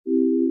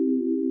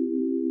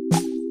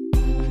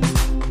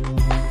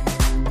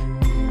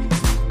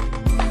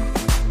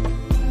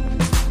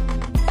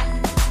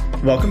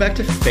Welcome back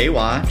to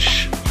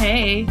Faywatch.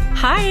 Hey.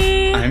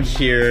 Hi. I'm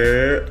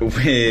here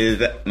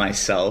with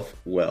myself,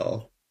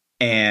 Will,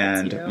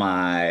 and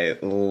my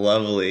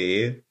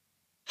lovely,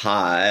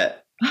 hot,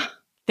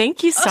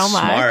 thank you so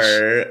much.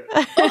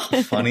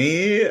 Smart,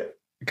 funny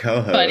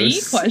co-host.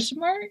 Funny? Question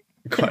mark?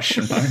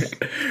 Question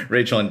mark.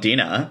 Rachel and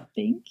Dina.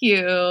 Thank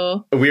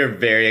you. We are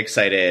very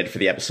excited for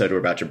the episode we're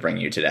about to bring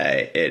you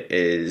today. It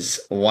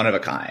is one of a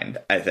kind,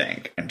 I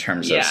think, in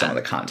terms of some of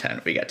the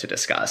content we get to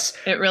discuss.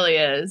 It really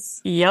is.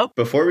 Yep.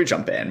 Before we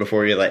jump in,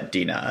 before we let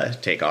Dina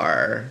take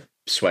our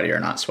sweaty or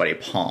not sweaty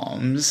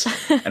palms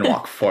and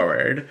walk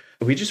forward,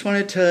 we just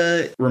wanted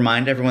to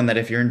remind everyone that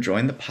if you're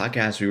enjoying the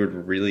podcast, we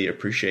would really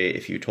appreciate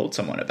if you told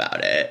someone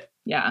about it.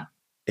 Yeah.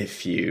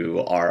 If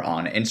you are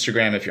on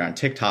Instagram, if you're on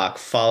TikTok,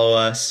 follow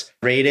us,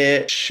 rate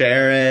it,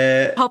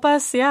 share it. Help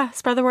us,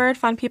 spread the word.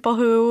 Find people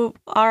who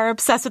are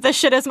obsessed with this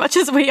shit as much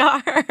as we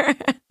are.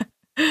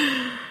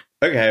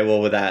 Okay,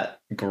 well, with that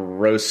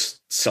gross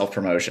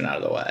self-promotion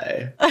out of the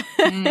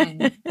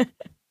way.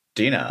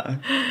 Dina.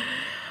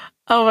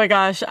 Oh my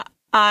gosh.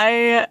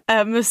 I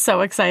am so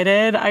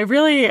excited. I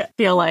really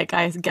feel like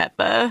I get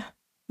the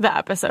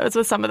episodes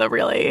with some of the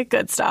really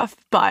good stuff.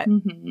 But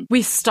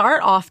we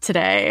start off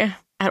today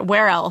at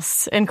where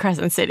else in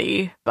Crescent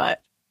City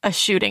but a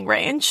shooting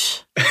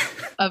range.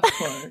 Of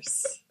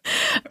course.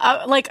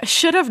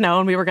 Should have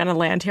known we were going to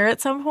land here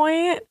at some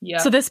point. Yeah.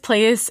 So this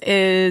place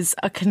is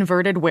a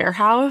converted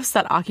warehouse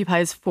that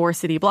occupies 4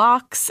 city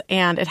blocks,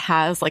 and it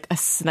has like a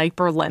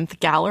sniper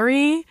length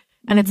gallery.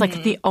 And it's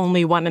like the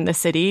only one in the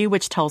city,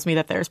 which tells me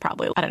that there's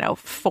probably,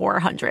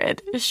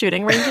 400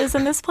 shooting ranges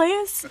in this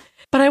place.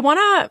 But I want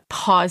to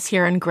pause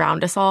here and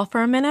ground us all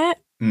for a minute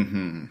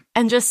and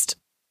just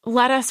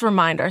let us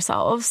remind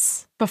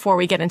ourselves before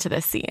we get into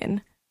this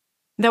scene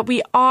that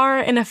we are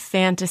in a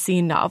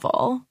fantasy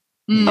novel.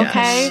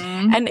 Okay?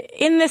 And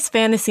in this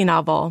fantasy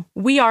novel,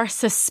 we are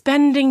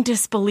suspending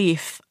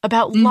disbelief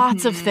about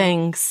lots of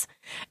things,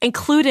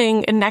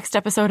 including in next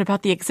episode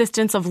about the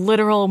existence of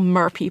literal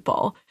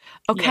merpeople.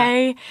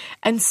 Okay? Yeah.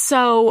 And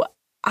so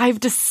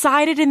I've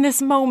decided in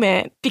this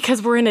moment,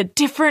 because we're in a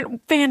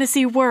different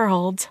fantasy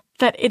world,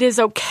 that it is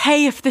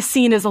okay if the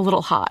scene is a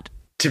little hot.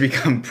 To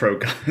become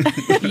pro-gun.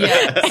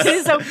 It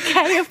is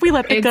okay if we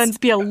let the guns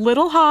be a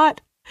little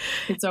hot.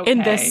 It's okay.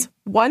 In this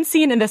one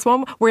scene, in this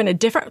one, we're in a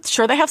different...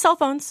 Sure, they have cell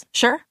phones.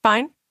 Sure,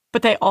 fine.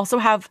 But they also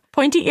have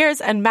pointy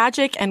ears and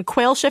magic and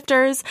quail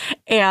shifters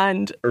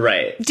and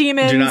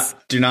demons.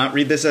 Do not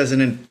read this as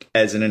an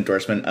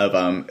endorsement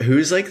of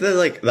who's like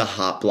the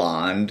hot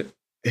blonde.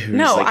 Who's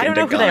no, like I don't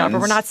know who guns. they are, but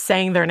we're not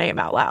saying their name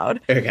out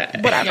loud. Okay.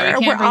 Whatever. Yeah,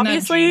 we're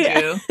obviously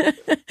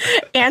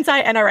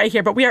anti-NRA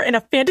here, but we are in a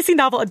fantasy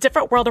novel, a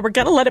different world, and we're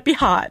going to let it be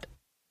hot.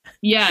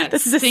 Yeah.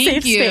 This is a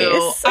safe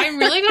space. I'm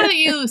really glad that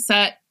you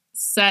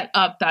set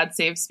up that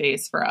safe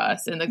space for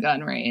us in the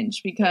gun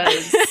range,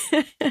 because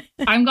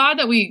I'm glad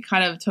that we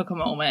kind of took a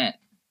moment,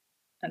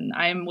 and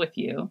I'm with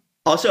you.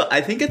 Also,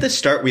 I think at the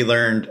start we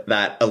learned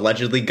that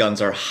allegedly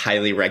guns are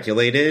highly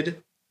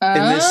regulated in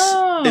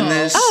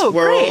this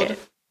world. Great.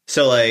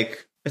 So,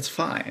 it's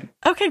fine.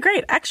 Okay,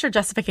 great. Extra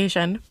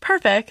justification.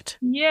 Perfect.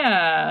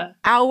 Yeah.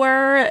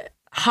 Our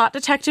hot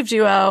detective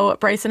duo,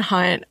 Bryce and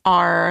Hunt,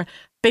 are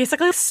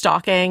basically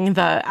stalking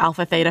the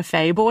Alpha Theta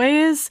Phi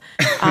boys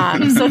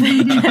so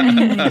they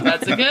can...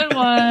 That's a good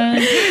one.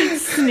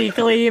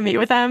 Sneakily meet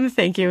with them.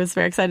 Thank you. I was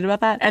very excited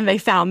about that. And they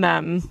found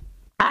them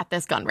at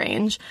this gun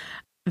range.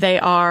 They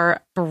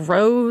are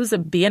bros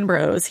being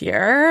bros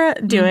here,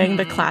 doing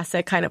the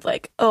classic kind of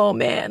oh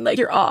man,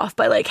 you're off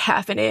by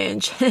half an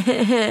inch.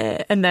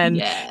 And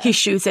then he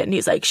shoots it and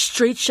he's like,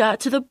 straight shot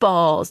to the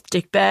balls,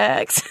 dick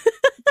bags.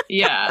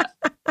 Yeah.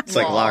 It's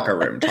like locker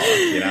room talk,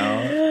 you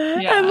know?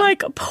 Yeah.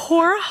 And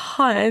poor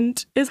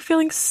Hunt is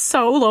feeling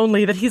so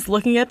lonely that he's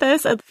looking at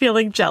this and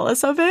feeling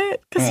jealous of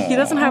it because he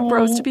doesn't have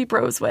bros to be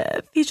bros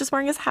with. He's just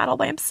wearing his hat all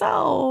by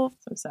himself.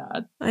 So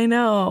sad. I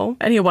know.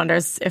 And he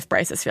wonders if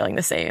Bryce is feeling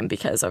the same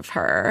because of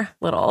her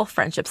little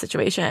friendship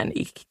situation,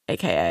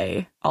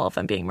 aka all of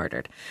them being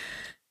murdered.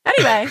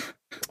 Anyway.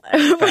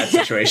 Bad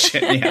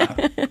situation,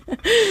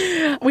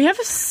 yeah. We have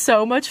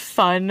so much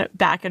fun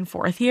back and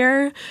forth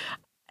here.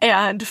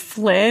 And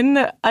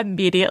Flynn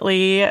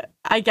immediately,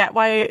 I get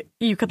why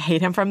you could hate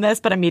him from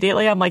this, but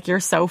immediately I'm like, you're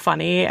so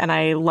funny and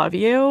I love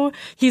you.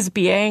 He's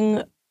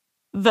being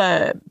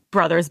the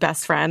brother's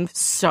best friend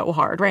so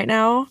hard right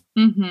now.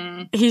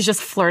 He's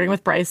just flirting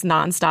with Bryce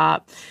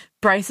nonstop.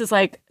 Bryce is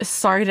like,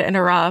 sorry to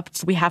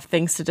interrupt. We have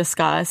things to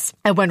discuss.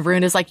 And when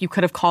Rune is like, you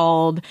could have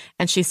called.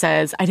 And she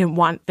says, I didn't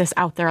want this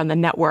out there on the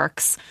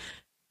networks.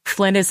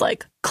 Flynn is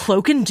like,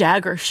 cloak and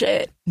dagger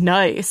shit.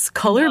 Nice.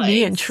 Color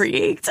me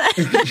intrigued.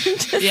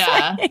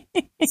 Yeah.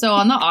 So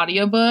on the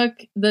audiobook,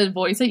 the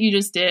voice that you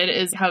just did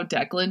is how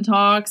Declan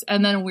talks.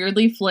 And then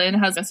weirdly, Flynn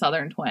has a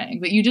southern twang.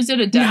 But you just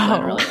did a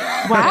Declan really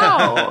well.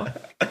 Wow.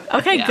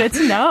 Okay, good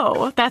to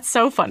know. That's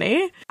so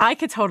funny. I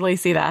could totally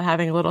see that,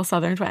 having a little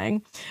southern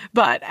twang.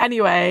 But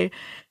anyway,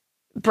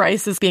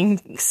 Bryce is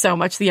being so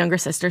much the younger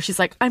sister. She's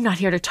like, I'm not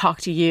here to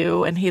talk to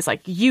you. And he's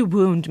like, you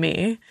wound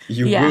me.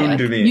 You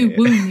wound me. You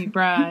wound me,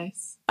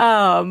 Bryce.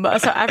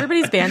 So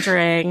everybody's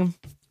bantering.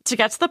 To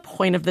get to the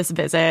point of this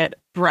visit,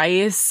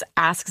 Bryce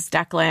asks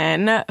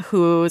Declan,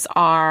 who's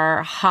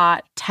our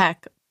hot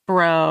tech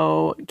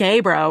bro, gay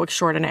bro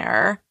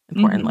extraordinaire,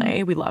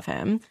 importantly, we love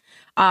him.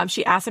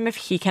 She asks him if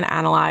he can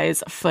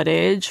analyze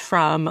footage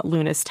from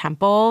Luna's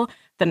temple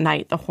the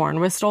night the horn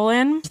was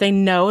stolen. They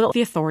know that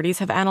the authorities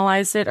have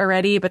analyzed it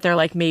already, but they're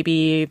like,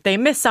 maybe they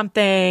missed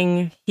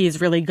something.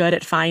 He's really good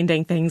at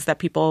finding things that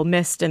people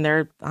missed in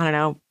their, I don't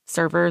know,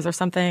 servers or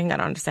something. I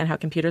don't understand how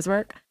computers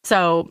work.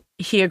 So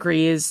he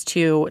agrees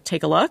to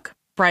take a look.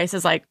 Bryce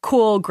is like,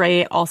 cool,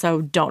 great. Also,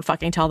 don't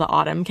fucking tell the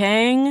Autumn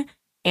King,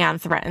 and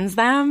threatens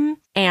them.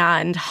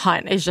 And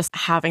Hunt is just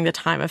having the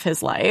time of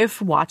his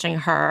life watching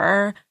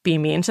her be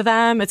mean to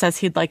them. It says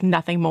he'd like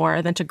nothing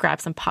more than to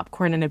grab some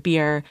popcorn and a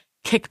beer,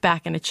 kick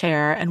back in a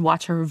chair, and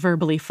watch her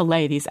verbally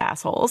fillet these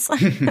assholes.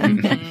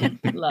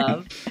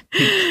 Love.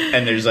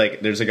 And there's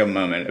like a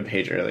moment a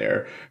page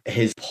earlier,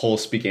 his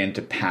pulse began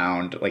to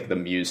pound like the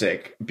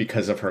music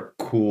because of her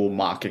cool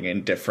mocking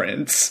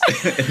indifference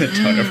in the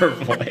tone of her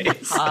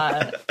voice.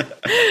 Hot.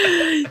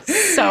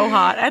 So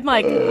hot. And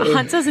like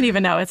Hunt doesn't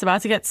even know it's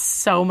about to get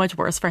so much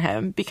worse for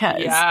him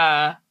because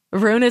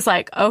Rune is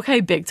like,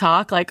 okay, big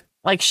talk, like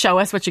show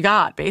us what you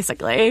got,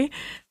 basically.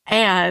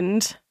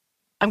 And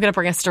I'm going to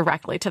bring us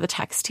directly to the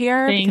text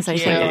here because I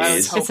think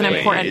it's an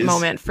important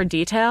moment for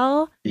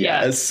detail.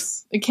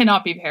 Yes. It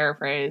cannot be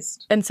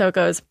paraphrased. And so it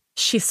goes,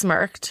 she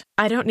smirked.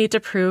 I don't need to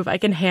prove I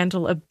can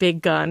handle a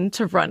big gun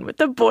to run with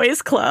the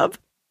boys club.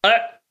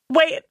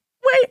 Wait.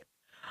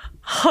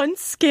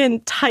 Hunt's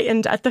skin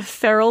tightened at the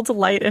feral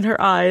delight in her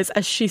eyes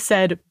as she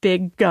said,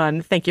 big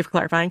gun. Thank you for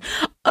clarifying.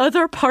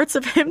 Other parts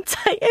of him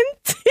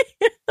tightened.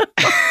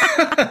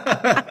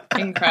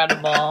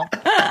 Incredible.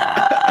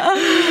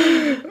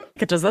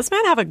 Does this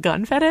man have a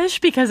gun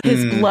fetish? Because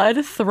his blood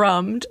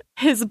thrummed,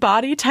 his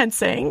body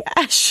tensing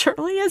as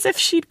surely as if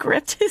she'd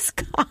gripped his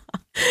cock.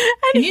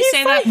 Can you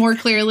say that more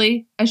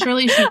clearly? As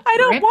surely she I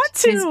don't want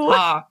to. His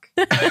cock.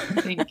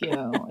 Thank you.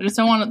 I just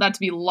don't want that to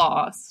be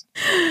lost.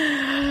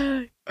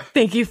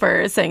 Thank you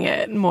for saying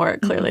it more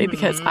clearly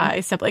because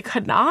I simply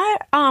could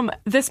not.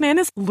 This man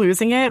is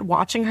losing it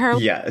watching her.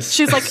 Yes.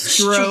 She's like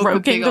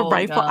stroking the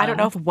rifle. gun. I don't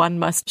know if one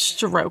must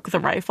stroke the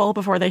rifle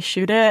before they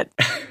shoot it.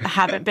 I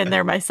haven't been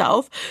there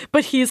myself,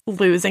 but he's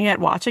losing it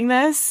watching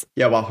this.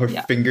 Yeah, while her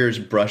fingers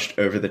brushed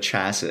over the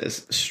chassis,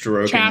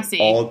 stroking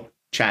all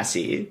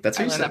chassis. That's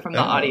what I you learned said. that from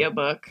the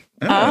audiobook.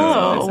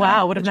 Oh,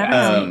 wow. Would have never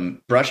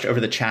known. Brushed over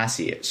the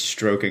chassis,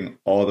 stroking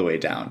all the way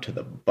down to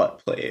the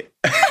butt plate.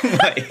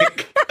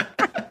 Like,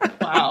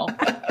 wow.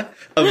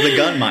 Of the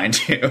gun,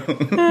 mind you.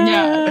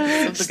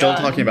 Yeah. Still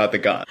talking about the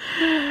gun.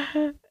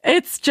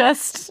 It's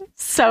just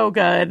so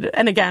good.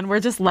 And again, we're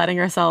just letting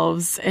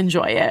ourselves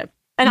enjoy it.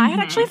 And I had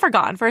actually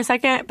forgotten for a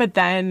second, but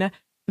then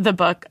the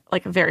book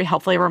like very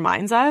helpfully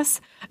reminds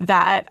us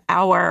that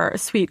our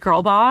sweet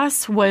girl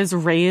boss was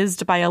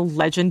raised by a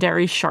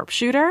legendary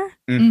sharpshooter.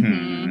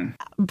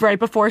 Right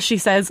before she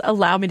says,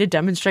 allow me to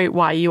demonstrate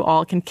why you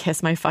all can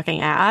kiss my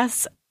fucking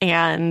ass,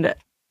 and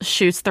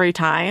shoots 3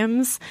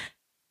 times.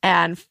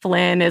 And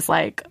Flynn is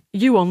like,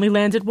 you only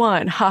landed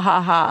 1, ha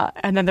ha ha.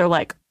 And then they're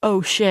like,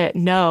 oh shit,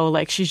 no.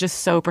 Like, she's just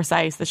so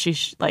precise that she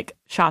like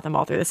shot them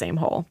all through the same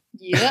hole.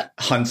 Yep.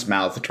 Hunt's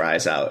mouth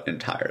dries out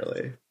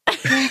entirely.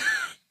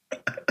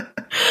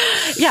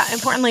 Yeah,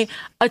 importantly,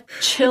 a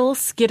chill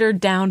skittered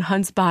down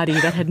Hunt's body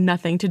that had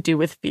nothing to do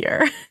with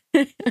fear.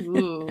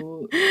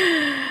 Ooh.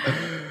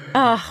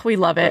 Oh, we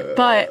love it.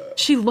 But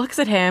she looks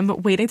at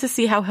him, waiting to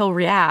see how he'll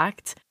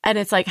react. And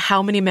it's like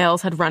how many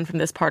males had run from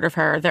this part of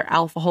her, their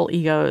alpha hole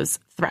egos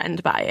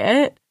threatened by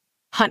it.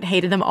 Hunt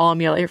hated them all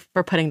merely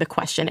for putting the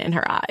question in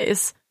her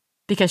eyes.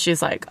 Because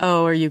she's like,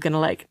 oh, are you going to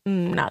like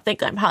not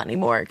think I'm hot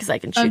anymore because I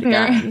can shoot a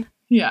gun?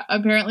 Yeah,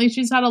 apparently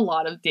she's had a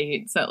lot of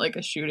dates at like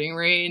a shooting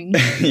range.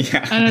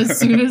 Yeah. And as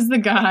soon as the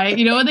guy,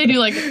 you know what they do,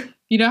 like,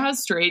 you know how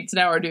straights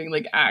now are doing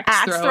like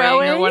axe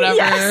throwing or whatever?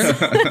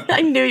 Yes.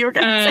 I knew you were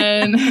going to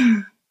say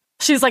that.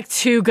 She's like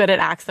too good at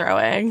axe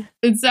throwing.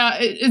 It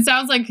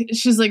sounds like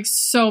she's like,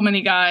 so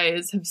many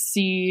guys have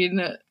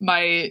seen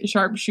my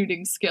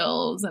sharpshooting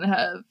skills and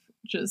have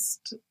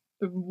just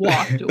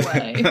walked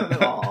away from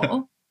it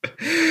all.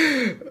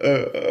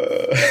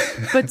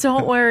 But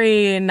don't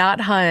worry, not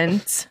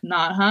Hunt.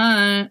 Not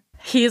Hunt.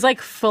 He's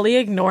like fully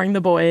ignoring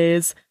the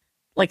boys,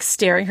 like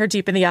staring her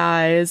deep in the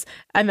eyes,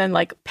 and then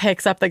like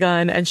picks up the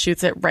gun and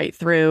shoots it right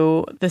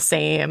through the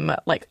same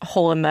like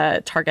hole in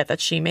the target that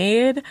she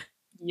made.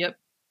 Yep.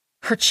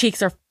 Her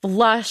cheeks are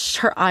flushed,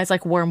 her eyes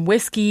like warm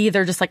whiskey.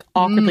 They're just like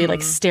awkwardly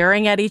like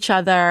staring at each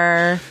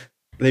other.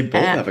 They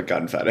both have a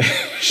gun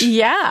fetish.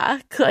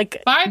 Yeah.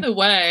 Like, by the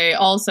way,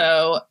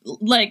 also,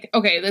 like,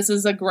 okay, this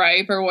is a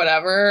gripe or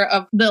whatever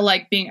of the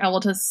like being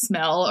able to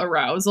smell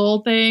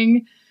arousal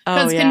thing.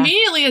 Because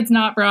conveniently it's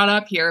not brought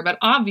up here, but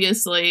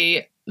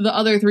obviously the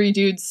other 3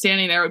 dudes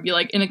standing there would be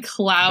like in a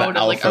cloud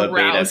of like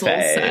arousal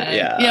set.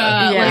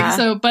 Yeah. Like,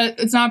 so, but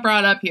it's not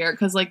brought up here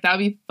because like that'd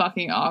be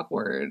fucking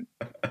awkward.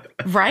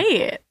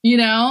 Right. You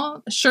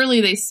know? Surely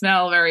they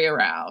smell very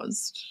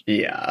aroused.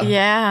 Yeah.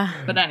 Yeah.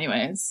 But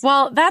anyways.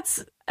 Well,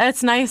 that's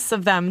It's nice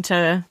of them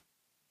to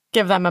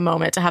give them a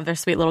moment to have their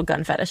sweet little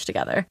gun fetish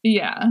together.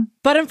 Yeah.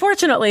 But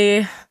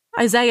unfortunately,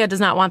 Isaiah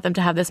does not want them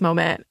to have this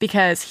moment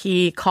because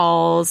he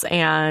calls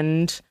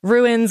and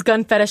ruins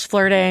gun fetish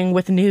flirting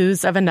with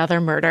news of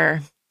another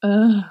murder.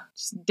 Ugh,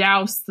 just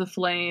douse the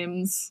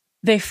flames.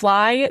 They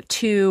fly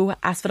to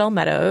Asphodel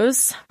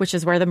Meadows, which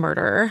is where the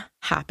murder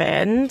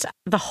happened.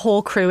 The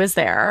whole crew is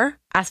there.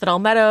 Asphodel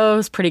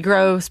Meadows, pretty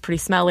gross, pretty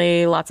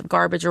smelly, lots of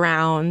garbage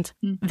around.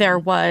 Mm-hmm. There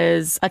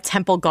was a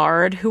temple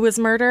guard who was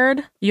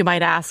murdered. You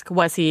might ask,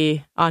 was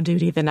he on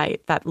duty the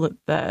night that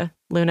the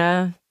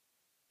Luna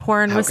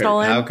horn was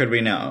stolen? How could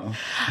we know?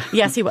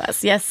 Yes, he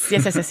was. Yes,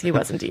 he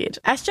was indeed.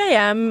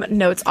 SJM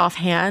notes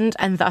offhand,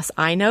 and thus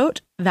I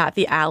note, that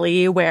the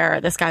alley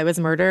where this guy was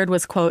murdered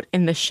was, quote,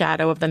 in the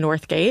shadow of the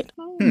North Gate.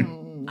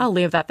 I'll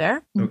leave that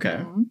there.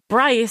 Okay.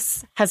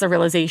 Bryce has a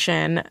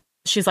realization.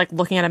 She's like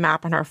looking at a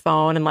map on her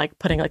phone and like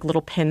putting like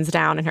little pins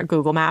down in her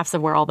Google Maps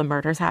of where all the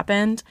murders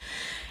happened.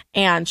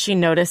 And she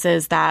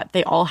notices that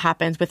they all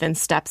happened within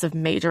steps of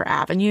major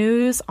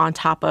avenues on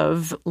top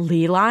of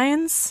ley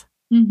lines.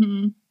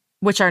 Mm-hmm.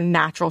 Which are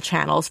natural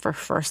channels for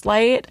first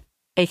light,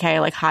 aka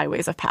like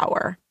highways of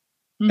power.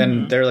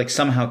 And they're like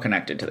somehow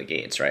connected to the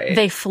gates, right?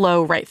 They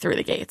flow right through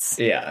the gates.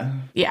 Yeah.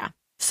 Yeah.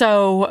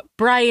 So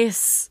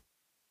Bryce,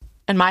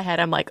 in my head,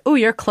 I'm like, oh,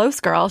 you're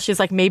close, girl. She's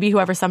like, maybe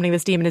whoever's summoning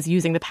this demon is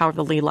using the power of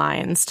the ley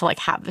lines to like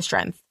have the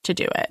strength to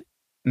do it.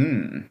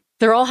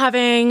 They're all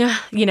having,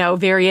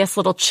 various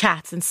little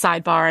chats and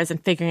sidebars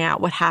and figuring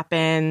out what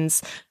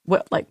happens,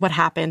 what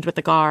happened with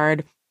the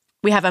guard.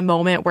 We have a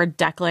moment where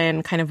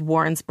Declan kind of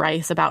warns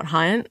Bryce about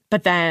Hunt,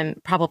 but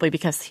then probably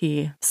because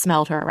he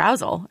smelled her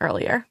arousal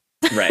earlier.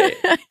 Right.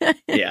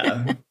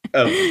 Yeah.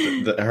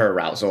 Her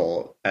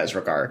arousal as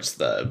regards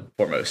the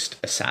foremost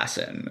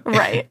assassin.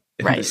 Right.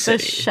 Right. The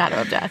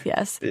shadow of death.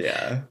 Yes.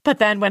 Yeah. But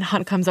then when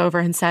Hunt comes over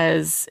and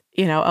says,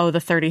 the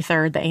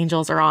 33rd, the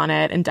angels are on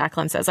it. And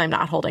Declan says, I'm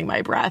not holding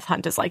my breath.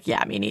 Hunt is like,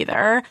 yeah, me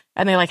neither.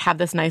 And they like have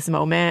this nice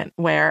moment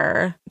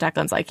where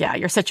Declan's like, yeah,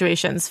 your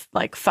situation's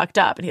like fucked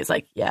up. And he's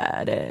like,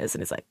 yeah, it is.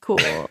 And he's like,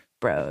 cool,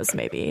 bros,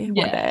 maybe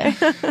one day.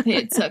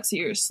 It sucks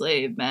you're a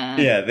slave, man.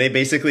 Yeah. They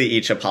basically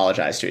each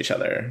apologize to each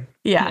other.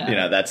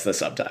 Yeah. That's the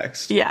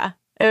subtext. Yeah.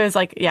 It was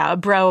like, a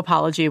bro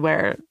apology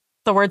where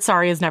the word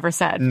sorry is never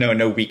said.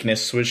 No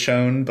weakness was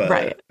shown, but...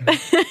 Right.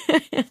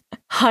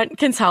 Hunt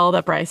can tell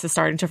that Bryce is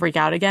starting to freak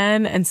out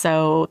again, and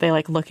so they,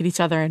 like, look at each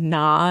other and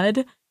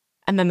nod,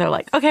 and then they're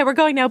like, okay, we're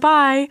going now,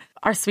 bye.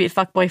 Our sweet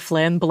fuckboy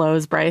Flynn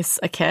blows Bryce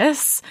a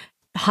kiss.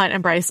 Hunt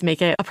and Bryce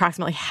make it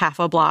approximately half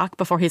a block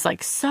before he's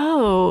like,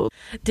 so,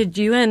 did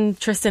you and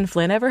Tristan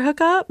Flynn ever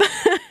hook up?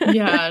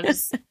 Yeah,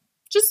 just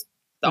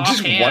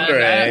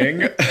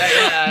wondering.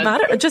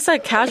 Just a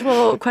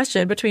casual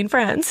question between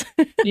friends.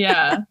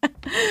 Yeah.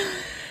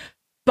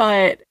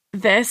 But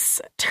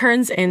this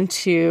turns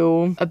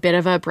into a bit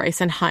of a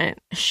Bryce and Hunt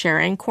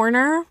sharing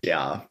corner.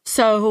 Yeah.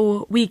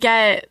 So we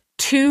get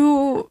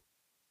two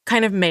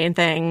kind of main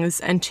things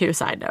and two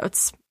side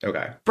notes.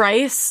 Okay.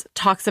 Bryce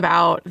talks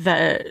about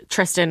the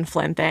Tristan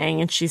Flynn thing,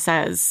 and she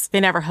says they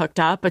never hooked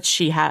up, but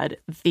she had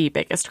the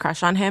biggest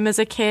crush on him as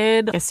a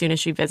kid. As soon as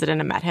she visited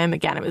and met him,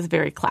 again, it was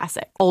very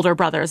classic. Older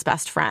brother's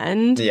best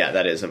friend. Yeah,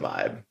 that is a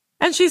vibe.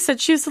 And she said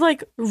she used to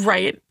like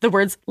write the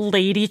words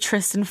Lady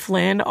Tristan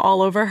Flynn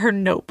all over her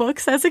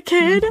notebooks as a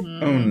kid.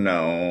 Mm-hmm. Oh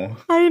no.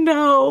 I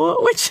know.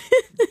 Which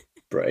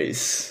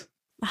Bryce.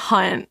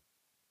 Hunt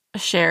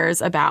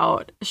shares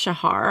about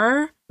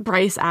Shahar.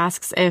 Bryce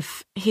asks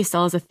if he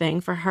still has a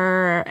thing for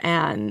her,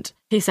 and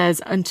he says,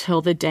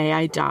 until the day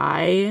I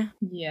die.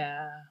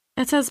 Yeah.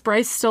 It says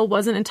Bryce still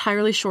wasn't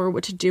entirely sure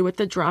what to do with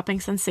the dropping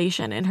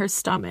sensation in her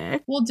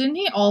stomach. Well, didn't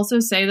he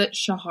also say that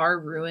Shahar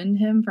ruined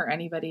him for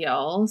anybody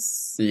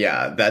else?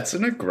 Yeah, that's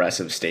an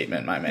aggressive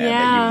statement, my man,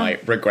 that you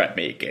might regret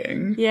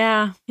making.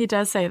 Yeah, he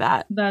does say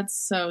that. That's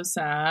so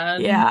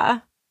sad. Yeah.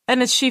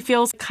 And she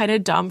feels kind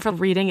of dumb for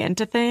reading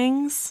into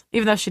things,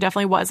 even though she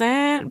definitely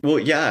wasn't. Well,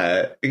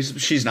 yeah,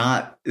 she's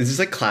not. This is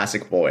like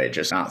classic boy,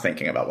 just not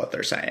thinking about what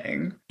they're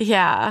saying.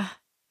 Yeah.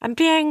 I'm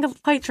being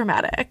quite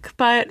dramatic,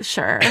 but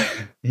sure.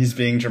 He's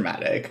being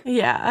dramatic.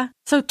 Yeah.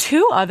 So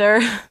two other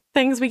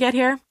things we get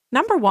here.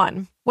 Number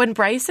one, when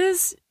Bryce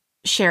is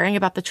sharing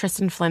about the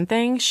Tristan Flynn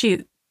thing,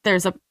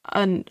 there's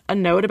a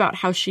note about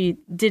how she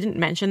didn't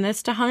mention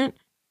this to Hunt.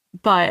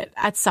 But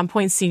at some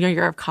point senior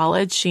year of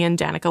college, she and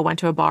Danica went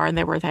to a bar and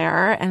they were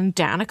there, and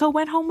Danica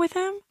went home with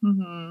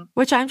him,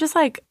 which I'm just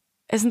like,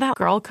 isn't that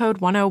girl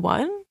code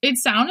 101? It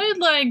sounded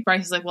like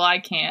Bryce is like, well, I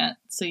can't,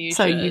 so you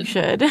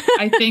should.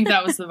 I think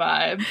that was the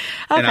vibe. Okay.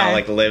 And I'll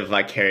like live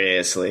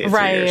vicariously through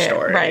your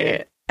story.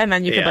 Right. And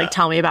then you could like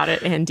tell me about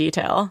it in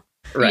detail.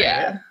 Right.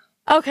 Yeah.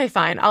 Okay,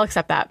 fine. I'll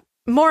accept that.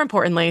 More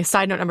importantly,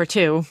 side note number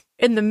 2,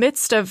 in the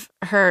midst of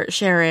her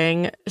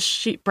sharing,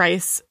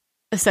 Bryce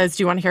says,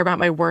 do you want to hear about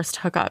my worst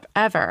hookup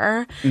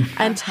ever?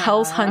 And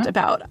tells Hunt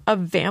about a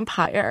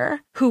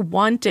vampire who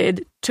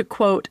wanted to,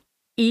 quote,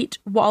 eat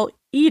while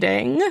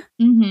eating.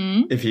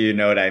 If you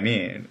know what I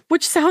mean.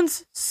 Which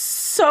sounds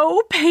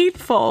so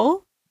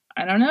painful.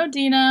 I don't know,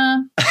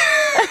 Dina.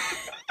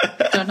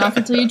 Don't knock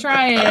until you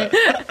try it.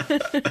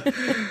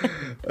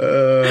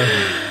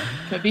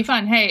 Could be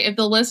fun. Hey, if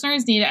the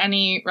listeners need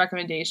any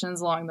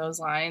recommendations along those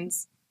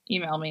lines,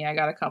 email me. I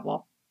got a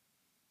couple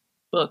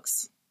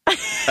books.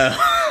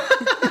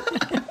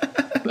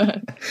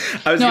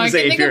 I was going to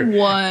say,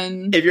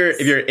 if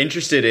you're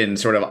interested in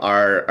sort of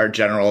our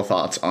general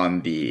thoughts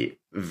on the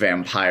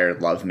vampire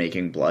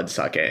lovemaking, blood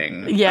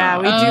sucking. Yeah,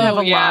 we do have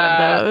a lot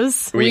of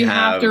those. We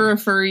have to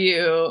refer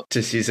you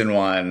to season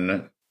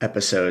 1,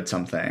 episode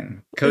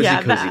something. Cozy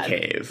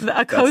Cave.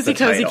 A cozy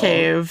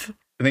cave.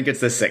 I think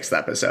it's the 6th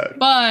episode.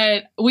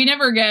 But we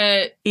never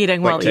get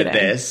eating while eating.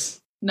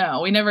 This.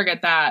 No, we never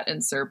get that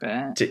in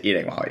Serpent. To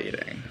eating while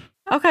eating.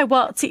 Okay,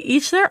 well, to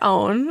each their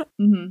own,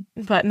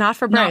 but not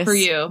for Bryce. Not for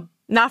you.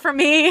 Not for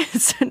me.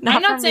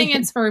 I'm not saying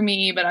it's for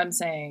me, but I'm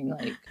saying,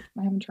 like,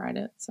 I haven't tried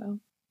it, so.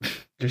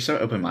 You're so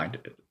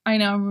open-minded. I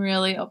know, I'm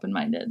really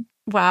open-minded.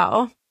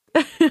 Wow.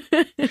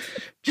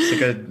 Just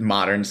like a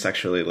modern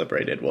sexually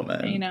liberated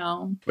woman. I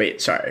know.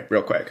 Wait, sorry,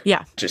 real quick.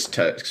 Yeah. Just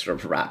to sort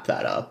of wrap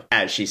that up.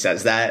 As she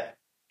says that,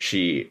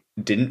 she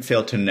didn't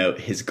fail to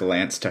note his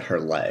glance to her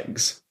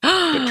legs.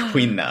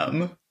 Between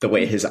them, the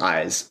way his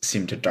eyes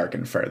seemed to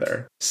darken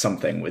further,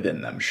 something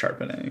within them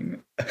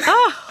sharpening.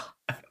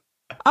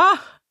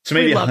 So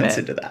maybe Hunt's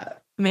into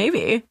that.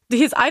 Maybe.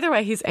 He's either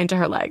way, he's into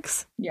her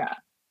legs. Yeah.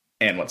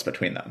 And what's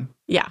between them.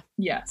 Yeah.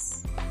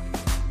 Yes.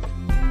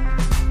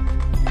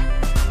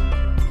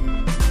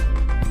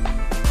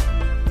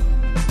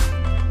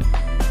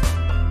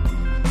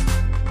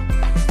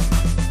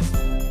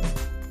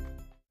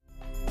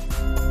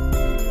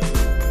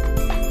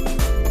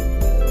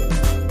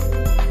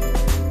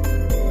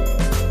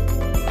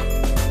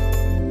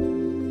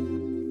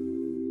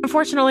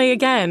 Unfortunately,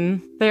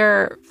 again,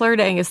 their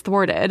flirting is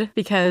thwarted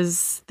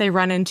because they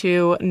run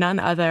into none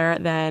other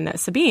than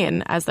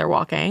Sabine as they're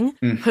walking,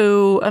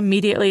 who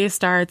immediately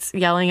starts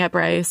yelling at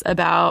Bryce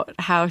about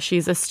how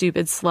she's a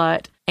stupid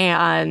slut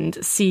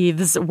and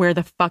seethes, "Where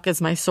the fuck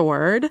is my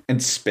sword?"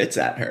 And spits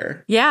at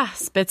her. Yeah,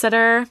 spits at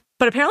her.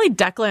 But apparently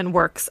Declan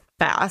works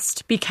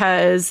fast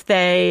because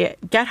they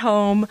get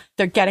home,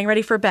 they're getting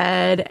ready for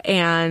bed,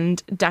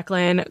 and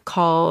Declan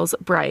calls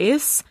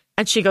Bryce.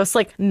 And she goes to,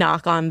 like,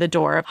 knock on the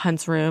door of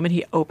Hunt's room, and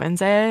he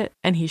opens it,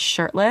 and he's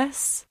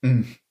shirtless.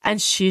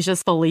 And she's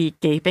just fully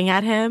gaping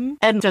at him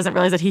and doesn't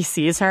realize that he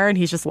sees her, and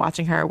he's just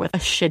watching her with a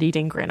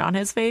shit-eating grin on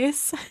his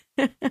face.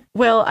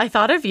 Will, I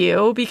thought of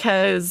you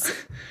because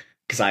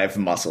I have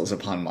muscles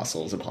upon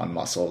muscles upon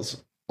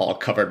muscles, all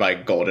covered by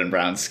golden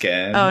brown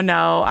skin. Oh,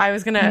 no. I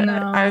was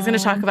gonna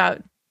talk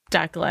about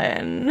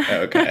Declan.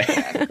 Okay.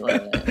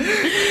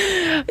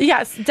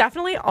 Yes,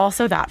 definitely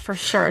also that for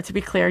sure. To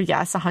be clear,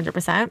 yes,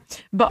 100%.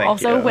 But Thank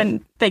also you.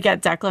 when they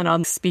get Declan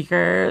on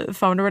speaker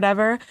phone or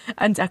whatever,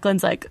 and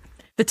Declan's like,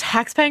 "The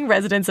tax-paying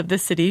residents of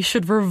this city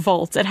should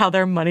revolt at how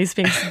their money's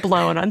being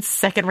blown on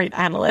second-rate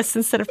analysts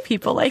instead of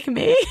people like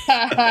me."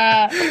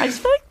 I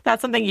just feel like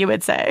that's something you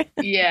would say.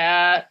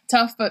 Yeah,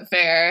 tough but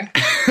fair.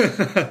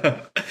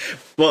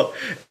 Well,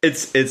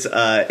 it's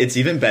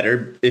even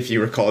better if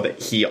you recall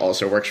that he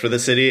also works for the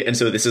city, and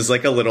so this is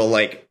like a little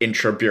like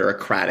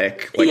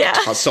intra-bureaucratic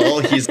tussle.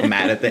 He's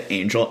mad at the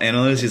Angel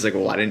analyst. He's like,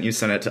 "Well, why didn't you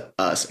send it to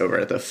us over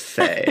at the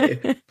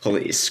Fae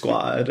police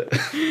squad?"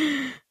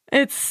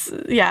 It's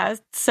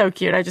so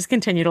cute. I just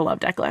continue to love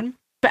Declan.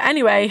 But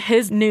anyway,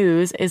 his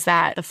news is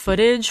that the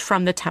footage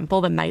from the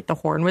temple the night the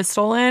horn was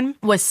stolen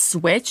was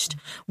switched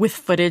with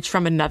footage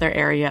from another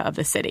area of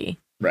the city.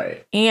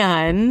 Right.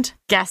 And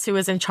guess who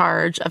was in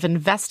charge of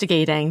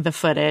investigating the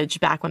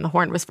footage back when the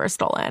horn was first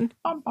stolen?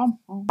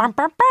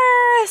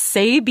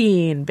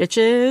 Sabine,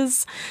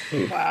 bitches.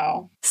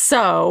 Wow.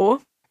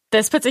 So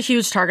this puts a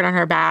huge target on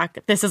her back.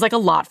 This is like a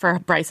lot for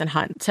Bryce and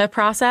Hunt to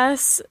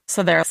process.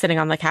 So they're sitting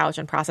on the couch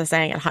and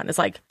processing, and Hunt is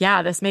like,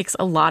 yeah, this makes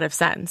a lot of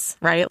sense,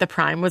 right? The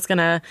Prime was going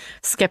to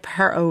skip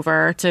her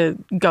over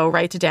to go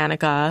right to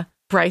Danica.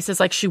 Bryce is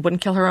like, she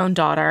wouldn't kill her own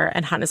daughter.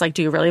 And Hunt is like,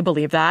 do you really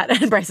believe that?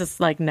 And Bryce is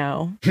like,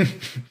 no.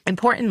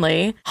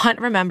 Importantly,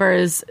 Hunt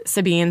remembers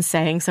Sabine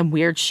saying some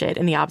weird shit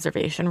in the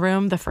observation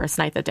room the first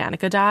night that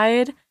Danica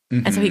died.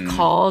 And so he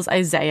calls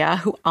Isaiah,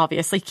 who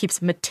obviously keeps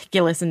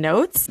meticulous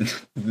notes.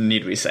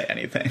 Need we say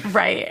anything?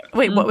 Right.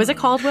 Wait, what was it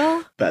called,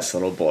 Will? Best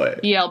little boy.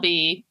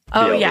 BLB.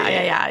 Oh, BLB.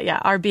 Yeah.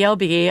 Our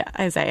BLB,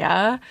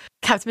 Isaiah,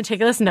 kept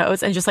meticulous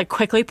notes and just like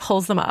quickly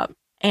pulls them up.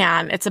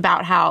 And it's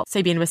about how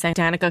Sabine was saying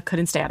Danica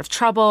couldn't stay out of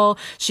trouble.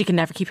 She could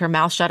never keep her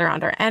mouth shut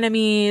around her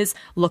enemies.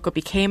 Look what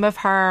became of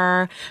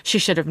her. She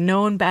should have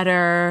known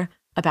better.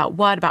 About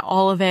what? About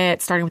all of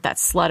it, starting with that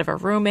slut of a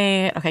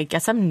roommate. Okay,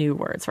 get some new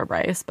words for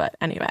Bryce, but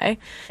anyway.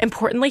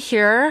 Importantly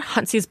here,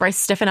 Hunt sees Bryce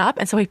stiffen up,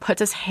 and so he puts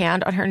his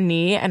hand on her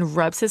knee and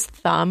rubs his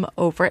thumb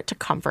over it to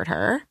comfort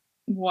her.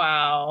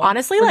 Wow.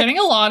 Honestly, we're like, getting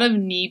a lot of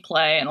knee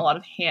play and a lot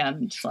of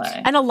hand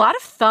play. And a lot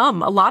of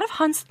thumb. A lot of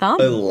Hunt's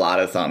thumb. A lot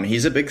of thumb.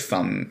 He's a big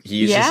thumb. He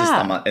uses his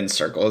thumb in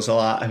circles a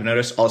lot, I've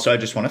noticed. Also, I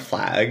just want to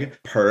flag,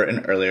 per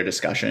an earlier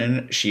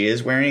discussion, she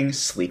is wearing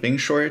sleeping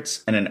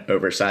shorts and an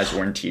oversized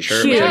worn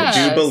t-shirt, which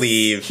I do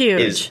believe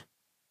is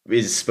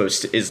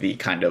the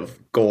kind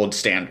of gold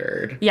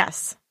standard.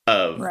 Yes.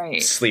 of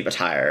sleep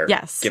attire,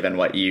 given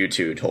what you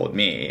two told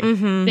me.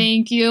 Mm-hmm.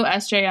 Thank you,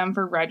 SJM,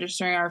 for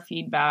registering our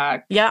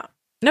feedback. Yeah.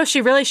 No, she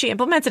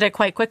implemented it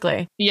quite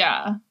quickly.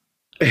 Yeah.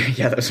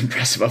 Yeah, that was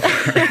impressive of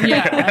her.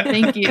 Yeah,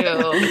 thank you.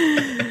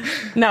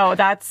 No,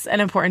 that's an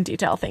important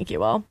detail. Thank you,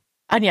 Will.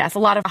 And yes, a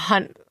lot of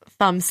hunt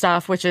thumb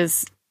stuff, which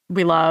is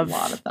we love. A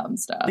lot of thumb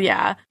stuff.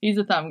 Yeah. He's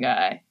a thumb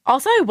guy.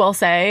 Also, I will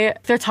say,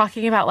 they're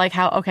talking about like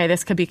how, okay,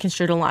 this could be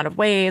construed in a lot of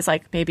ways.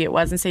 Like maybe it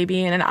wasn't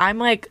Sabine. And I'm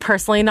like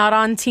personally not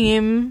on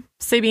team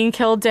Sabine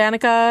killed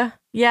Danica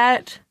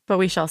yet, but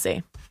we shall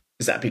see.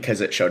 Is that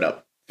because it showed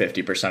up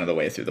 50% of the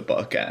way through the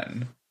book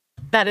and...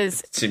 That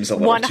is seems a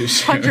little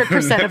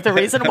 100% of the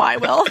reason why,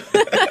 Will.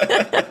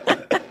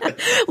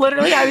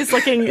 Literally, I was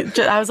looking,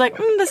 I was like,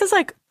 this is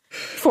like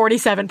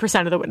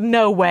 47% of the...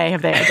 No way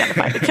have they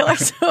identified the killer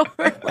so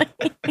early.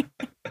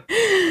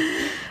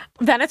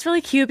 Then it's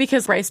really cute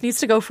because Bryce needs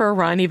to go for a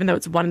run, even though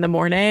it's 1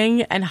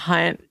 a.m, and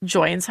Hunt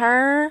joins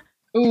her.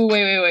 Oh,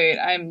 wait.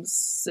 I'm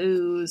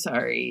so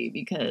sorry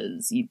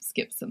because you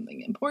skipped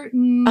something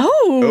important.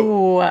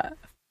 Oh,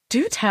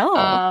 do tell.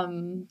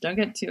 Don't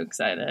get too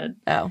excited.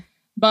 Oh.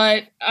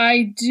 But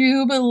I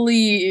do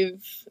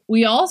believe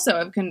we also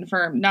have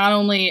confirmed not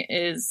only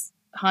is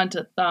Hunt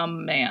a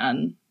thumb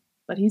man,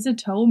 but he's a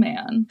toe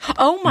man.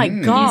 Oh my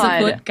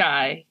God. He's a good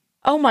guy.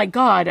 Oh my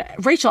God.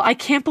 Rachel, I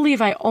can't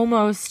believe I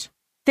almost...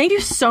 Thank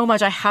you so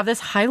much. I have this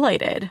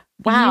highlighted.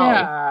 Wow.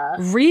 Yeah.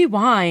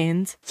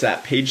 Rewind. It's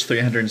at page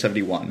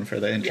 371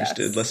 for the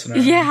interested listener.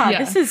 Yeah,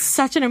 this is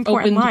such an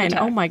important line.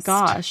 Oh my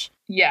gosh.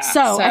 Yeah.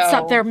 So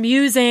they're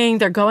musing,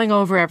 they're going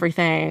over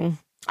everything.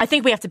 I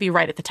think we have to be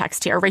right at the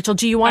text here. Rachel,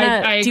 do you want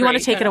to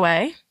take it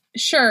away?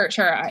 Sure.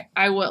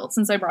 I will.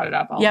 Since I brought it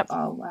up, I'll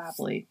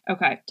happily.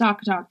 Okay.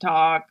 Talk.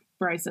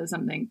 Bryce says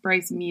something.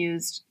 Bryce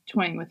mused,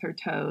 toying with her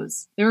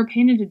toes. They were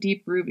painted a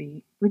deep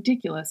ruby.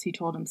 Ridiculous, he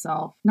told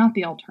himself. Not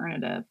the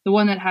alternative. The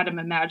one that had him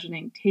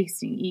imagining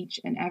tasting each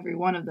and every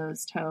one of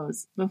those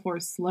toes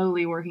before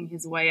slowly working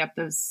his way up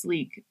those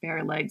sleek,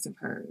 bare legs of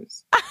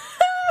hers.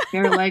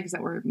 Bare legs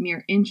that were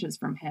mere inches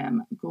from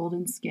him,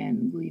 golden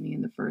skin gleaming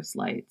in the first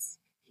lights.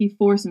 He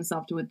forced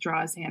himself to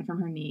withdraw his hand from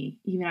her knee,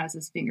 even as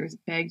his fingers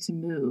begged to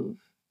move,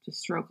 to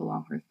stroke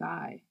along her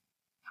thigh.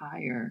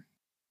 Higher.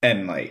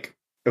 And, like,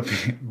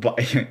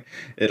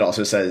 it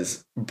also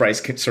says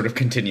Bryce sort of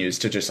continues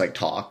to just, like,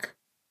 talk,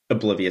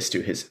 oblivious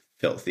to his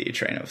filthy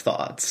train of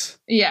thoughts.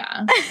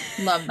 Yeah.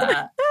 Love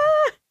that.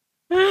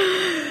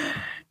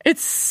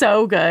 It's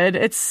so good.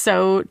 It's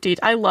so deep.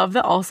 I love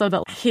that also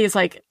that he's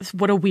like,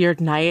 what a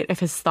weird night if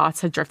his thoughts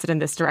had drifted in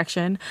this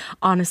direction.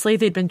 Honestly,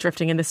 they'd been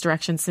drifting in this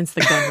direction since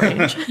the gun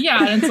range.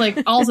 Yeah, and it's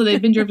like, also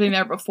they've been drifting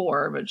there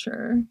before, but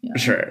sure. Yeah.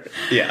 Sure.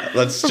 Yeah,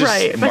 let's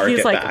just mark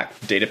it back,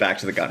 date it back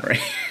to the gun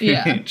range.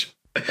 Yeah.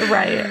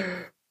 Right.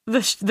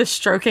 The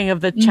stroking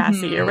of the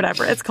chassis or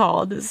whatever it's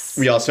called.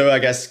 We also, I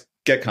guess,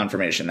 get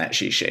confirmation that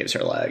she shaves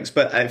her legs,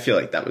 but I feel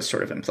like that was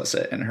sort of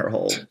implicit in her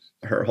whole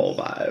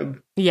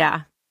vibe.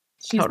 Yeah.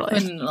 She's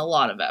putting in a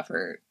lot of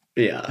effort.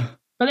 Yeah.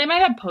 But they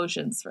might have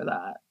potions for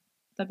that.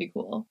 That'd be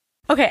cool.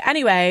 Okay,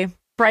 anyway,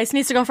 Bryce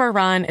needs to go for a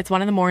run. It's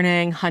 1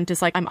 a.m. Hunt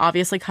is like, I'm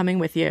obviously coming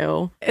with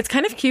you. It's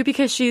kind of cute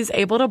because she's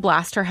able to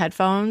blast her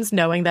headphones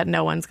knowing that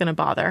no one's going to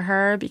bother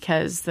her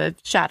because the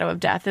shadow of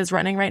death is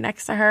running right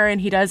next to her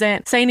and he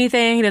doesn't say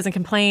anything. He doesn't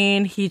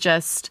complain. He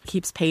just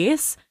keeps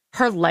pace.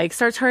 Her leg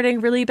starts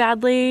hurting really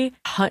badly.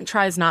 Hunt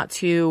tries not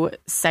to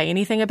say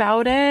anything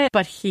about it,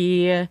 but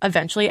he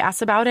eventually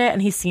asks about it,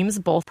 and he seems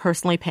both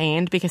personally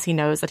pained because he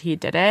knows that he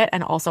did it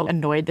and also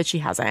annoyed that she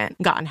hasn't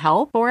gotten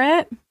help for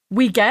it.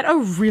 We get a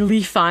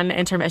really fun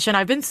intermission.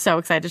 I've been so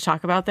excited to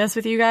talk about this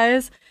with you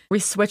guys. We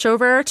switch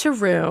over to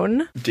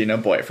Rune. Dina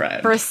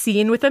boyfriend. For a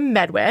scene with a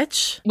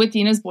medwitch. With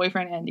Dina's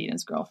boyfriend and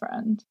Dina's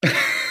girlfriend.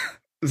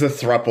 The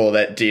throuple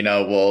that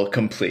Dina will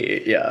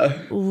complete,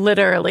 yeah.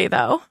 Literally,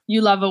 though.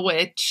 You love a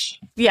witch.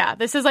 Yeah,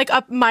 this is like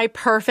my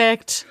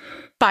perfect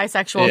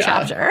bisexual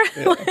chapter.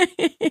 Yeah.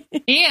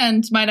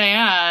 And, might I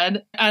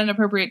add, at an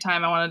appropriate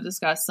time, I want to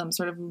discuss some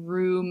sort of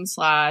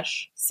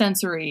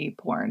room/sensory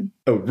porn.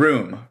 Oh,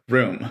 room.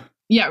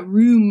 Yeah,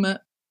 room.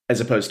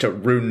 As opposed to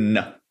rune.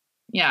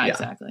 Yeah,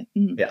 exactly.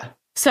 Mm-hmm. Yeah.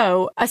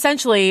 So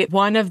essentially,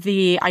 one of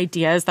the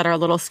ideas that our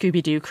little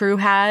Scooby-Doo crew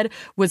had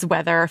was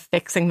whether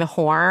fixing the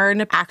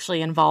horn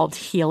actually involved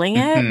healing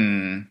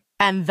it,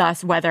 and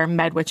thus whether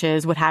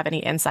medwitches would have any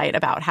insight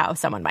about how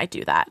someone might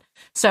do that.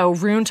 So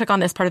Rune took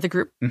on this part of the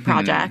group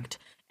project,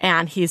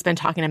 and he's been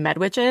talking to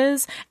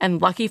medwitches,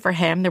 and lucky for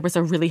him, there was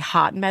a really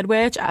hot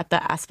medwitch at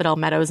the Asphodel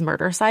Meadows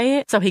murder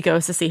site, so he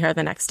goes to see her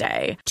the next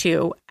day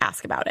to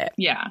ask about it.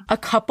 Yeah. A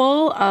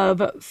couple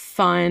of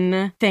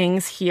fun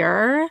things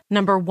here.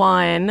 Number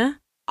one,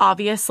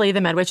 obviously, the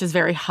medwitch is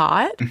very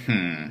hot,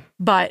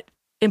 but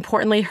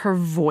importantly, her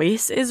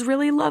voice is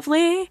really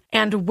lovely.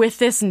 And with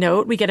this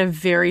note, we get a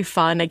very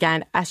fun,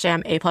 again,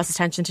 SJM A+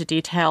 attention to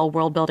detail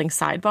world-building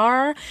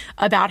sidebar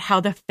about how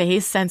the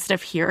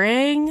phase-sensitive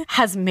hearing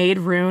has made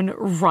Rune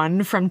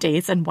run from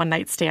dates and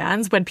one-night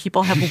stands when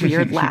people have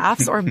weird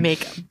laughs or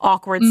make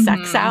awkward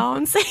sex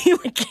sounds. He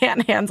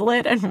can't handle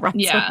it and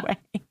runs away.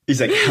 He's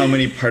like, how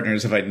many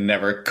partners have I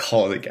never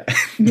called again?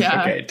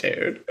 Yeah. Okay,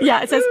 dude.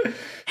 Yeah, it says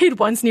he'd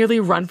once nearly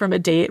run from a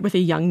date with a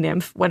young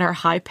nymph when her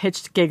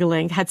high-pitched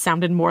giggling had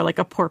sounded more like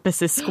a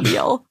porpoise's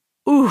squeal.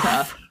 Oof.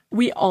 Tough.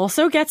 We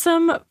also get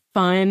some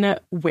fun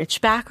witch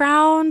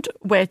background,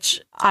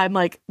 which I'm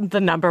like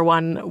the number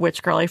one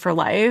witch girly for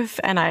life,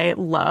 and I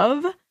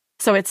love.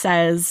 So it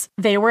says,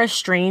 they were a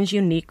strange,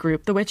 unique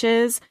group, the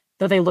witches.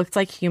 Though they looked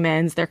like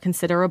humans, their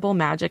considerable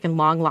magic and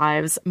long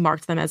lives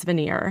marked them as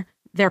veneer.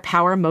 Their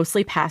power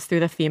mostly passed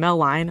through the female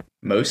line.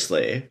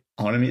 Mostly.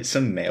 I want to meet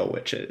some male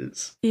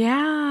witches.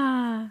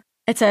 Yeah.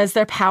 It says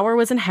their power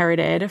was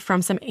inherited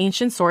from some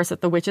ancient source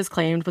that the witches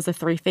claimed was a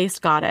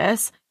three-faced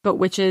goddess, but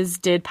witches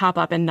did pop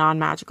up in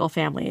non-magical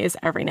families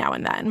every now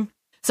and then.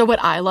 So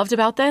what I loved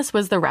about this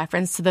was the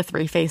reference to the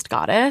three-faced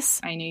goddess.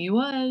 I knew you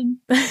would.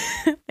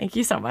 Thank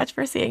you so much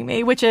for seeing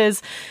me, which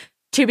is,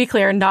 to be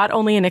clear, not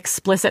only an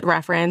explicit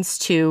reference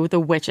to the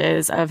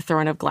witches of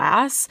Throne of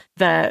Glass.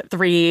 The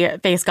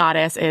three-faced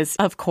goddess is,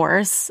 of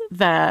course,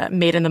 the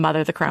maiden, the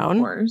mother, the crone.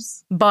 Of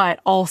course. But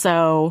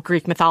also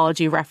Greek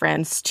mythology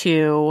reference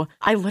to,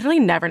 I literally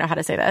never know how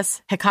to say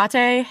this,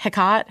 Hecate.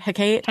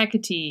 Hecate.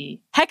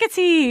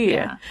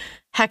 Yeah.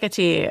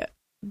 Hecate.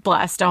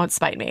 Bless, don't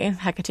spite me.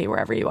 Hecate,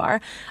 wherever you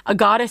are. A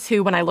goddess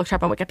who, when I looked her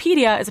up on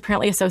Wikipedia, is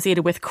apparently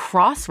associated with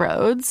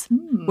crossroads,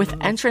 with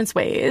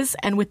entranceways,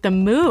 and with the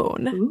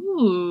moon.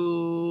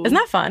 Ooh. Isn't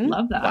that fun?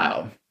 Love that.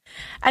 Wow.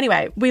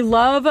 Anyway, we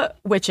love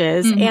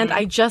witches, and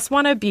I just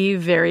want to be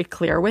very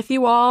clear with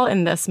you all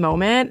in this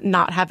moment,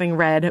 not having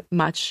read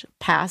much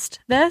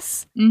past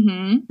this,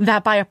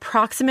 that by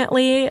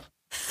approximately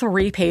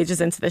 3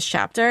 pages into this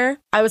chapter,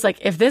 I was like,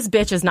 if this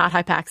bitch is not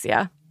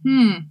Hypaxia,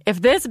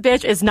 if this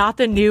bitch is not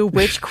the new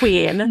witch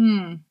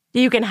queen,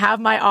 you can have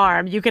my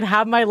arm, you can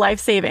have my life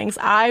savings.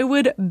 I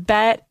would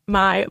bet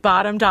my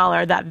bottom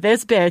dollar that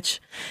this bitch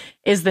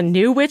is the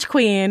new witch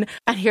queen.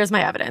 And here's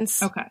my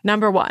evidence. Okay.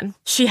 Number 1,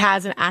 she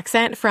has an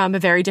accent from a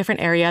very different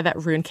area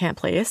that Rune can't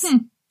place.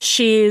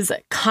 She's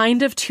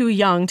kind of too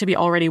young to be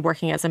already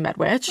working as a med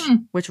witch,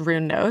 which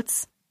Rune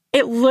notes.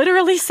 It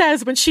literally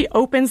says when she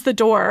opens the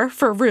door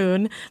for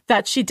Rune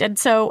that she did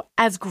so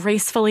as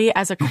gracefully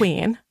as a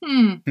queen.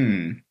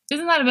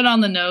 Isn't that a bit on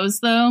the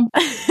nose, though?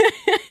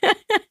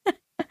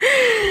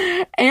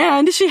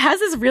 And she has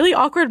this really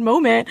awkward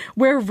moment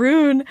where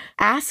Rune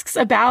asks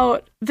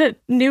about the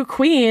new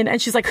queen,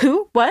 and she's like,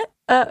 who? What?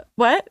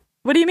 What?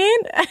 What do you mean?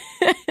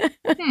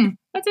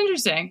 That's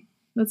interesting.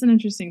 That's an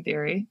interesting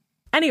theory.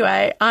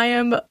 Anyway, I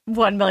am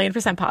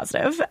 1,000,000%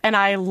 positive, and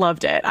I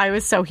loved it. I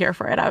was so here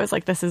for it. I was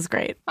like, this is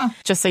great.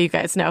 Just so you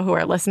guys know who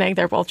are listening,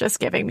 they're both just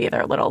giving me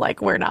their little,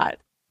 like, we're not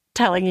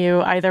telling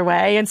you either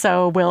way. And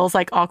so Will's,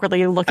 like,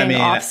 awkwardly looking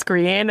off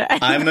screen.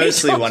 I'm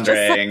mostly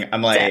wondering,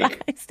 I'm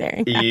like,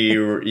 staring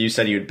you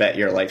said you'd bet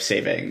your life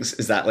savings.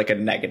 Is that, like, a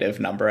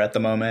negative number at the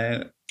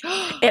moment?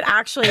 It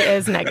actually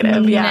is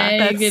negative. Yeah.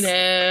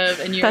 Negative.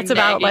 And you're that's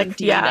about, like,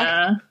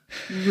 Dina.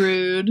 yeah.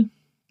 Rude.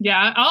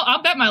 Yeah,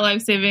 I'll bet my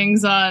life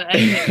savings on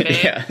anything,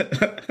 babe. Yeah.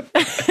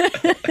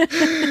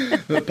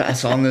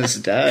 Pass on this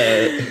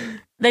debt.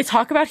 They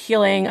talk about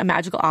healing a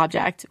magical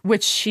object,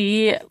 which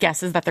she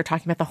guesses that they're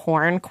talking about the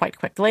horn quite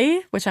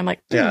quickly, which I'm like,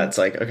 yeah, it's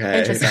like,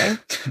 okay. Interesting.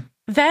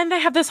 Then they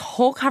have this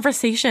whole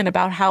conversation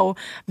about how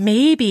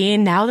maybe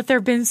now that there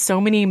have been so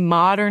many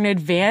modern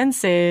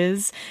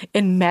advances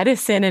in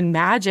medicine and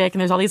magic, and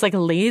there's all these like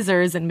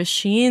lasers and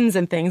machines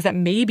and things, that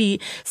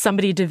maybe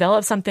somebody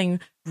developed something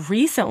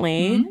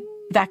recently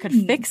that could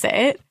fix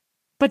it.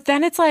 But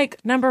then it's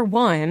like, number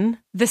 1,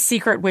 the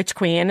secret witch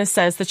queen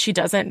says that she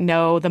doesn't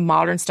know the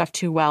modern stuff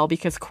too well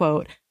because,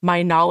 quote,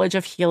 my knowledge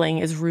of healing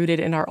is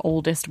rooted in our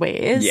oldest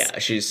ways. Yeah,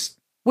 she's...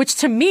 Which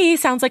to me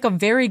sounds like a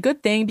very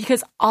good thing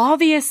because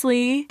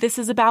obviously this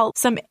is about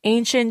some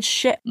ancient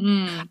shit.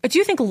 But do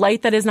you think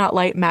light that is not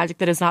light, magic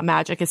that is not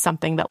magic is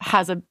something that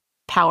has a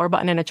power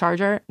button and a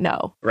charger?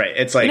 No. Right.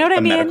 It's like, you know what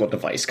I mean? medical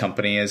device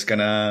company is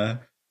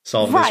gonna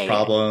solve this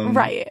problem.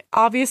 Right.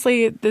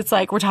 Obviously, it's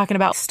like we're talking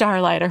about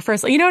Starlight or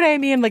First. You know what I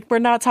mean? Like, we're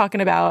not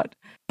talking about...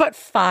 But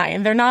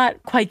fine, they're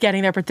not quite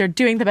getting there, but they're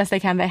doing the best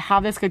they can. They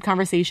have this good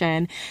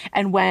conversation.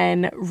 And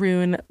when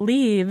Rune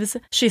leaves,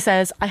 she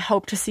says, I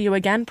hope to see you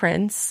again,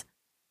 Prince.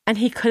 And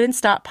he couldn't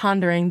stop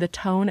pondering the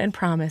tone and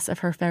promise of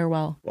her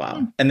farewell.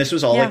 Wow. And this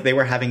was all like they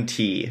were having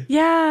tea.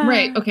 Yeah.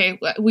 Right. Okay.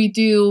 We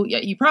do. Yeah,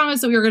 you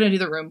promised that we were going to do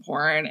the room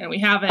porn, and we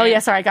haven't. Oh, yeah.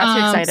 Sorry. I got too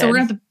excited. So we're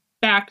going to have to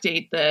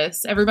backdate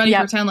this. Everybody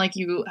pretend like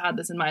you had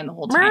this in mind the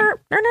whole time.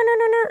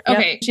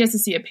 Okay. She has to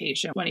see a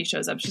patient when he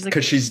shows up. She's like,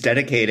 because she's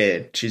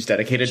dedicated. She's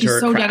dedicated to her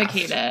so craft.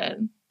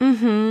 dedicated.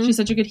 She's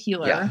such a good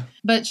healer. Yeah.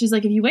 But she's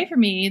like, if you wait for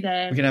me,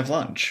 then we can have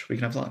lunch.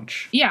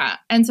 Yeah.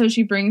 And so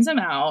she brings him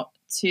out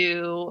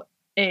to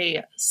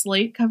a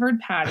slate-covered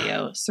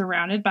patio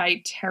surrounded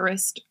by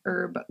terraced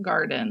herb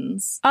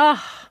gardens.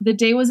 The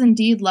day was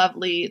indeed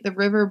lovely, the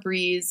river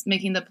breeze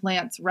making the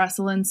plants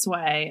rustle and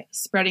sway,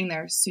 spreading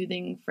their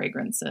soothing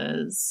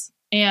fragrances.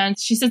 And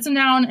she sits him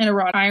down in a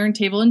wrought iron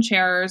table and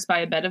chairs by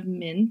a bed of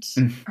mint.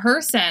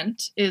 Her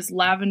scent is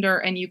lavender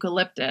and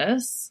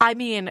eucalyptus. I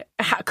mean,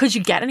 could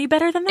you get any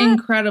better than that?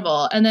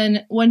 Incredible. And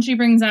then when she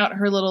brings out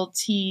her little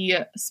tea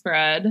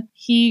spread,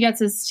 he gets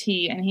his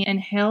tea and he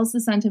inhales the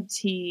scent of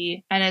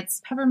tea, and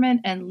it's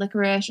peppermint and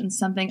licorice and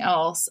something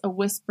else, a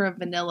whisper of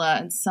vanilla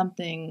and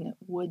something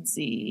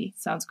woodsy.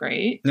 Sounds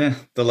great. Yeah,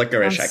 the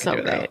licorice Sounds I can so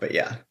do without, great. but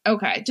yeah.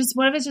 Okay, just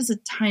what if it's just a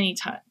tiny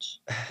touch?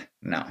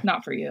 No.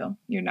 Not for you.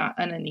 You're not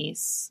an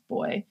anise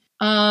boy.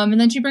 And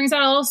then she brings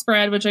out a little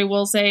spread, which I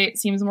will say it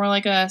seems more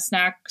like a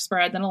snack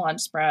spread than a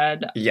lunch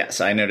spread. Yes,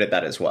 I noted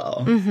that as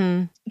well.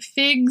 Mm-hmm.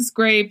 Figs,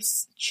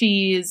 grapes,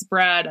 cheese,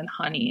 bread, and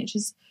honey. And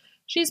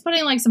she's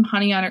putting like some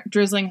honey on her,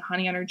 drizzling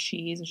honey on her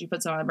cheese, and she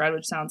puts it on the bread,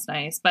 which sounds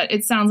nice. But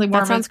it sounds like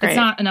more That of sounds great. It's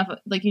not enough.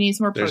 Like you need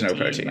some more protein. There's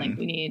no protein. Like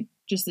we need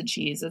just the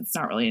cheese. It's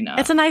not really enough.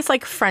 It's a nice,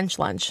 like, French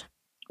lunch.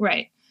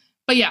 Right.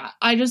 But yeah,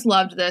 I just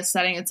loved this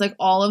setting. It's like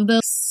all of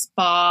the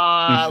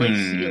spa, like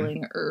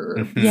healing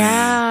herbs.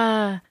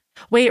 Yeah.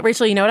 Wait,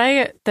 Rachel, you know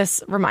what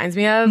this reminds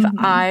me of? Mhm.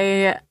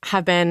 I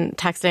have been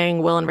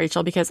texting Will and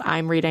Rachel because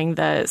I'm reading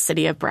the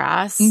City of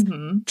Brass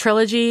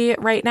trilogy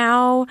right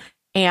now.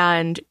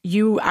 And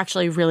you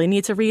actually really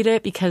need to read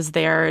it because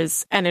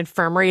there's an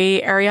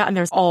infirmary area and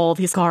there's all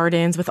these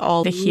gardens with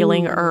all the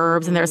healing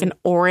herbs, and there's an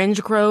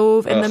orange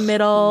grove in the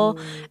middle,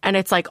 and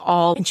it's like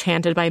all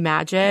enchanted by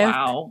magic.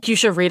 Wow. You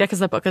should read it because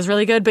the book is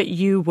really good, but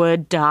you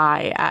would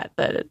die at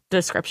the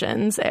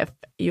descriptions if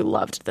you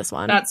loved this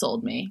one. That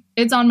sold me.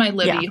 It's on my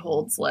Libby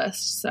Holds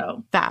list,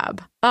 so.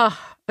 Fab. Ugh,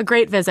 a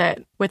great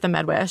visit with the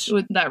Medwish.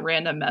 With that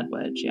random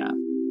Medwidge, yeah.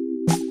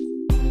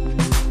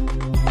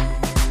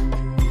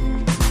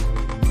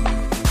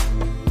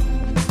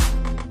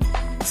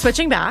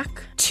 Switching back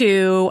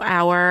to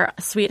our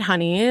sweet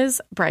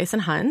honeys, Bryce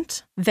and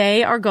Hunt.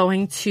 They are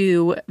going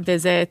to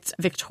visit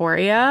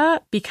Victoria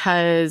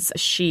because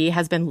she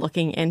has been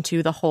looking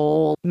into the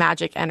whole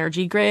magic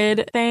energy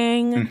grid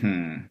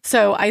thing.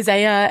 So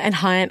Isaiah and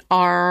Hunt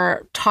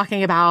are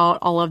talking about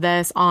all of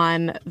this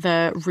on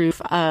the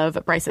roof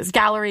of Bryce's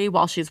gallery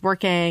while she's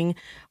working,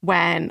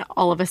 when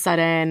all of a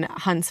sudden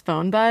Hunt's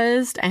phone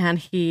buzzed and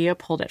he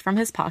pulled it from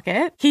his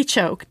pocket. He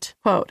choked,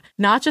 quote,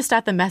 "Not just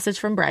at the message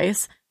from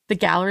Bryce. The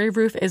gallery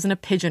roof isn't a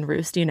pigeon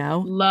roost, you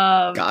know."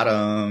 Love. Got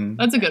him.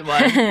 That's a good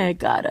one.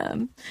 Got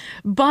him.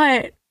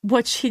 But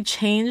what she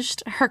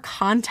changed her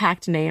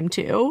contact name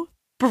to,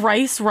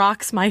 Bryce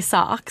Rocks My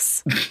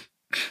Socks.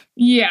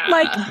 Yeah.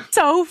 Like,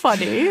 so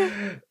funny.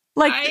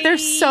 Like, they're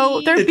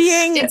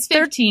being... It's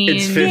 15.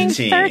 It's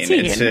 15.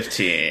 13. It's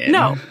 15.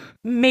 No,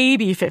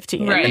 maybe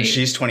 15. Right. And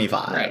she's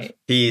 25. Right.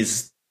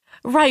 He's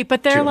Right,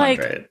 but they're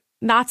 200. like...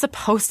 not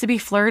supposed to be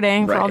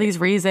flirting for all these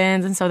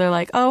reasons. And so they're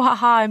like, oh,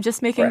 haha, I'm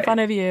just making fun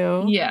of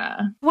you. Yeah.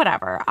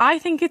 Whatever. I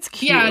think it's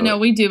cute. Yeah, no,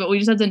 we do, but we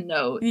just have to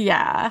note.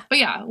 Yeah. But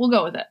yeah, we'll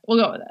go with it.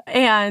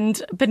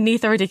 And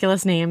beneath the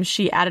ridiculous name,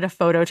 she added a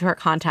photo to her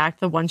contact,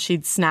 the one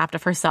she'd snapped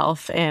of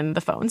herself in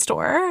the phone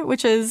store,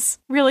 which is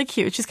really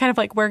cute. She's kind of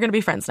like, we're going to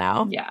be friends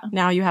now. Yeah.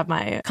 Now you have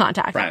my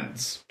contact.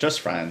 friends. Just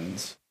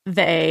friends.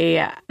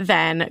 They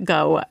then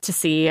go to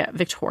see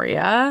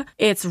Victoria.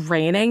 It's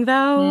raining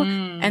though.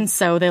 And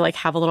so they like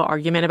have a little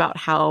argument about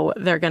how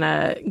they're going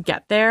to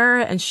get there.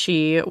 And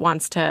she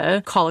wants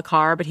to call a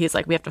car, but he's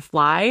like, we have to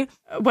fly.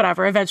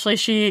 Whatever. Eventually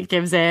she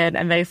gives in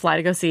and they fly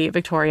to go see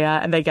Victoria,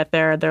 and they get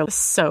there. They're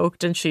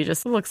soaked and she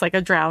just looks like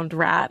a drowned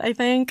rat, I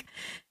think.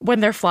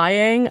 When they're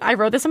flying, I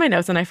wrote this in my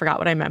notes and I forgot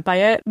what I meant by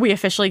it. We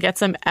officially get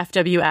some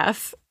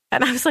FWF.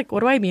 And I was like,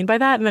 what do I mean by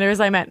that? And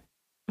then I meant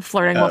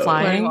flirting while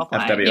flying.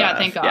 FWF, yeah,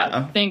 thank God.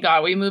 yeah. Thank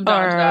God we moved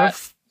on to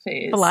that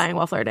phase. Flying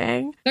while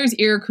flirting. There's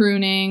ear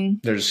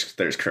crooning. There's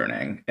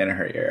crooning in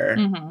her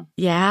ear.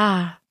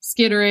 Yeah.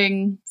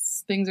 Skittering.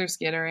 Things are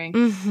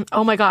skittering.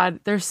 Oh my God,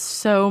 there's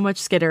so much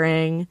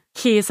skittering.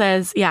 He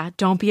says, yeah,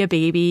 don't be a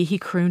baby. He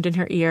crooned in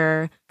her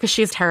ear because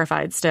she's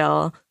terrified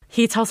still.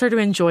 He tells her to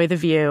enjoy the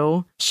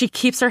view. She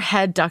keeps her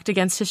head ducked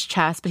against his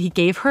chest, but he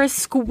gave her a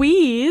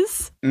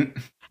squeeze.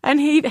 And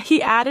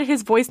he added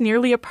his voice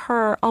nearly a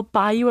purr. I'll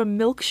buy you a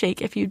milkshake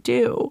if you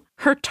do.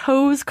 Her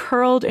toes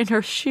curled in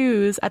her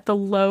shoes at the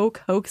low,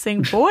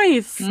 coaxing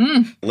voice.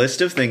 List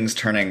of things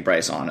turning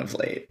Bryce on of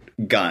late.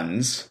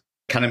 Guns.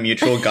 Kind of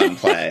mutual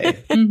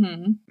gunplay.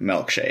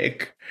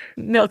 Milkshake.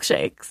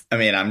 Milkshakes. I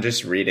mean, I'm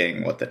just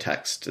reading what the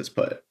text is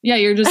put. Yeah,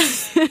 you're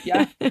just...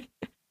 Yeah.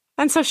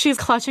 And so she's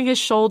clutching his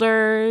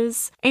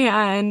shoulders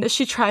and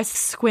she tries to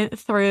squint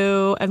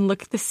through and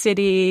look at the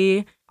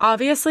city.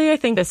 Obviously, I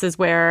think this is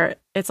where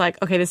it's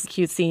like, okay, this is a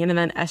cute scene. And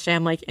then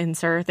SJM like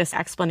insert this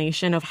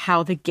explanation of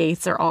how the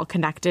gates are all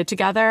connected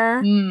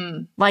together.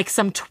 Like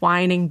some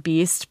twining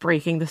beast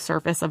breaking the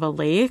surface of a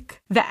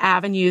lake. The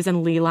avenues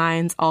and ley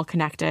lines all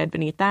connected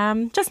beneath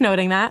them. Just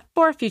noting that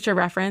for future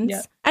reference.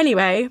 Yep.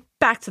 Anyway,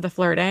 back to the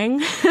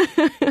flirting.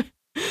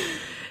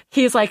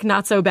 He's like,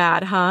 not so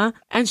bad, huh?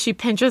 And she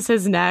pinches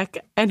his neck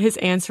and his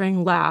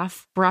answering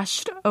laugh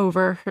brushed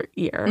over her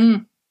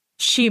ear.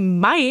 She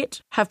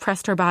might have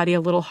pressed her body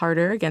a little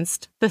harder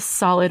against the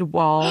solid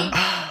wall.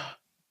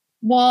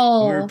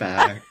 We're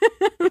back.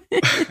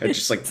 I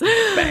just like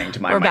banged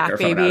my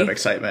microphone out of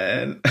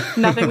excitement.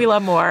 Nothing we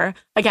love more.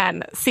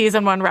 Again,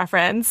 season 1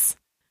 reference.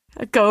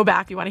 Go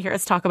back if you want to hear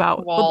us talk about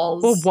a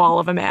wall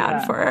of a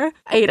man for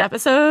 8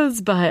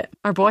 episodes. But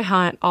our boy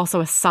Hunt, also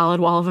a solid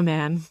wall of a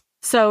man.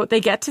 So they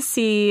get to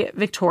see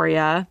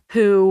Victoria,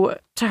 who,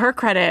 to her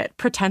credit,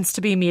 pretends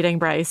to be meeting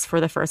Bryce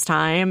for the first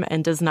time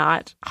and does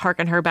not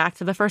hearken her back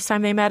to the first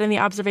time they met in the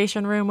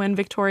observation room when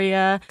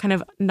Victoria kind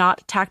of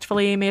not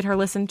tactfully made her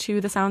listen to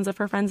the sounds of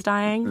her friends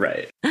dying.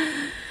 Right.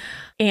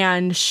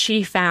 And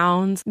she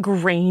found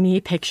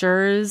grainy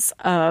pictures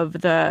of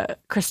the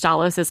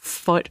Crystallis'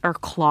 foot or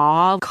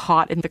claw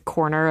caught in the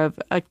corner of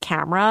a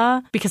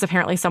camera because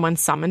apparently someone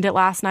summoned it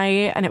last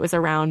night and it was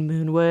around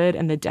Moonwood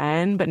and the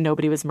den, but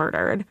nobody was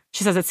murdered.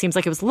 She says it seems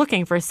like it was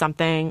looking for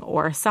something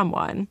or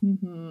someone.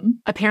 Mm-hmm.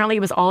 Apparently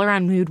it was all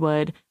around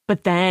Moonwood,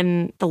 but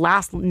then the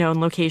last known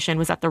location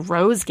was at the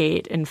Rose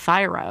Gate in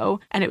Firo,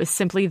 and it was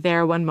simply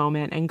there one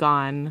moment and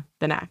gone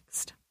the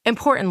next.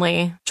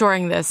 Importantly,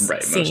 during this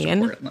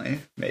scene,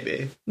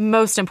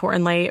 most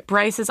importantly,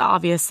 Bryce is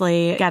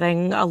obviously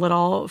getting a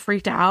little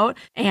freaked out,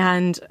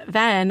 and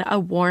then a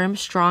warm,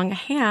 strong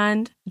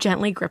hand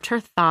gently gripped her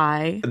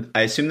thigh.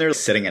 I assume they're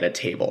sitting at a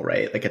table,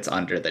 right? Like it's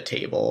under the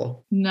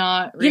table.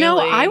 Not really. You know,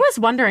 I was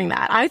wondering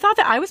that. I thought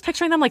that I was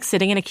picturing them like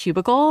sitting in a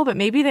cubicle, but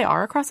maybe they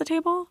are across the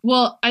table.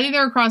 Well, I think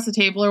they're across the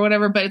table or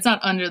whatever, but it's not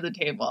under the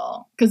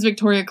table because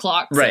Victoria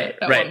clocks it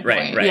at one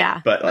point.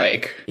 Yeah. But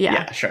like,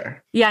 yeah,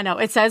 sure. Yeah, no,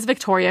 it says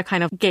Victoria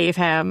kind of gave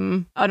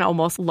him an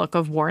almost look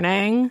of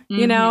warning,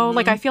 you know?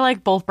 Like, I feel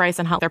like both Bryce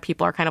and Hunt, their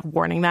people are kind of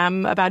warning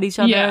them about each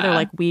other. Yeah. They're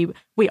like,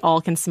 we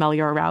all can smell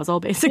your arousal,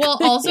 basically. Well,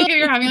 also, if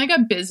you're having like a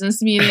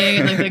business meeting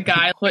and like the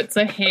guy puts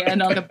a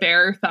hand on the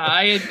bare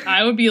thigh,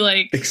 I would be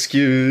like,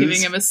 excuse,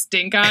 giving him a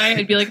stink eye.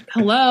 I'd be like,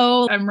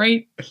 hello, I'm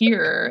right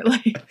here.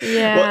 Like,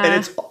 yeah. Well,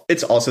 and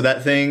it's also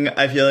that thing.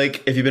 I feel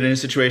like if you've been in a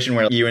situation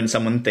where you and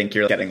someone think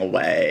you're getting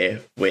away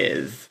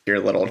with your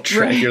little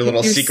your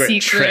little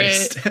secret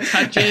tryst,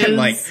 touches, and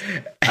like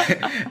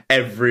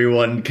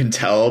everyone can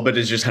tell, but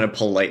is just kind of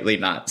politely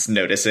not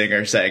noticing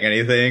or saying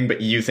anything,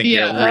 but you think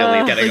you're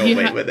really getting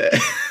away with it.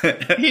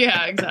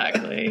 Yeah,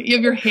 exactly. You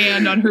have your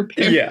hand on her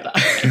bare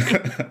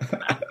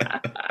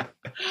thigh.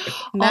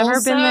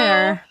 Never been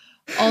there.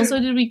 Also,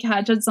 did we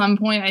catch at some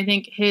point, I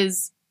think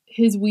his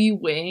wee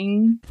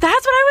wing?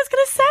 That's what I was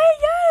going to say,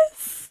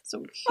 yes! So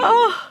cute.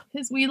 Oh,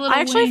 his wee little I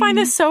actually wing. find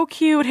this so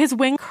cute. His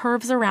wing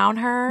curves around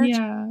her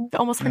to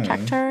almost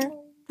protect her.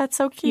 That's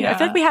so cute. Yeah. I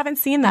feel like we haven't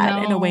seen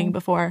that in a wing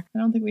before. I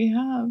don't think we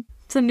have.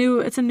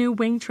 It's a new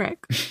wing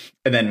trick.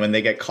 And then when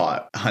they get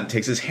caught, Hunt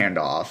takes his hand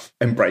off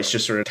and Bryce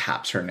just sort of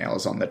taps her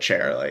nails on the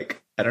chair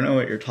like, I don't know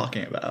what you're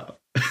talking about.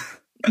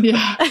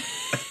 Yeah.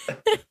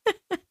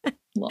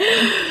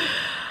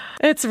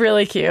 It's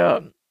really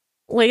cute.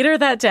 Later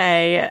that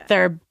day,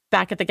 they're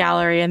back at the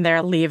gallery and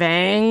they're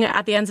leaving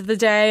at the end of the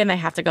day and they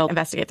have to go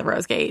investigate the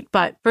Rose Gate.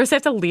 But first they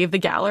have to leave the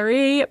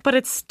gallery, but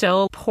it's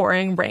still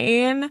pouring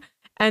rain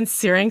and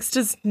Syrinx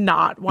does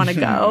not want to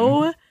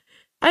go.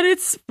 And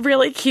it's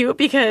really cute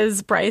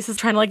because Bryce is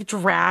trying to like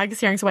drag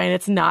Syrinx away and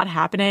it's not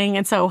happening.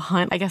 And so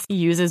Hunt, I guess,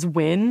 uses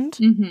wind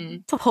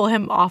to pull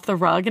him off the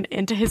rug and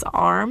into his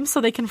arms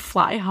so they can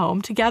fly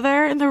home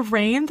together in the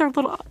rain. They're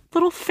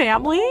little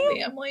family.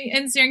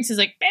 And Syrinx is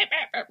like, bah,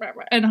 bah, bah,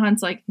 bah. And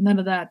Hunt's like, none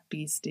of that,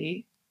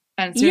 beastie.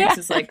 And Syrinx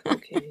is like,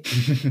 okay.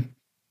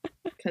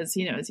 Because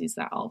he knows he's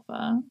the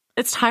alpha.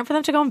 It's time for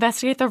them to go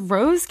investigate the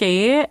Rose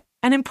Gate.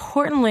 And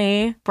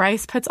importantly,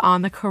 Bryce puts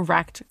on the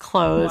correct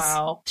clothes.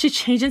 Wow. She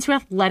changed into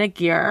athletic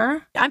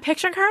gear. I'm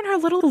picturing her in her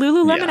little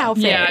Lululemon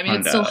outfit. Yeah, I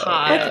mean, it's still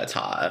hot. Yeah, it's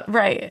hot.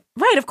 Right,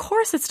 of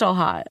course it's still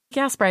hot.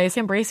 Yes, Bryce,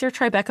 embrace your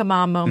Tribeca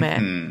mom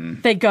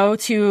moment. They go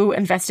to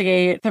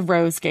investigate the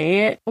Rose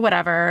Gate,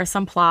 whatever,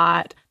 some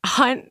plot.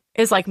 Hunt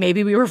is like,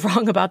 maybe we were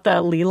wrong about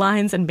the Lee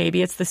lines and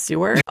maybe it's the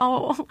sewer.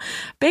 Oh,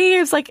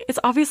 babes, like, it's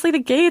obviously the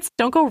gates.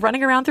 Don't go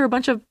running around through a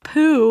bunch of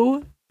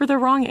poo for the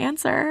wrong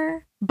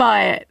answer.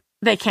 But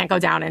they can't go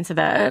down into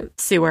the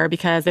sewer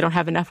because they don't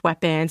have enough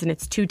weapons and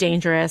it's too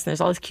dangerous and there's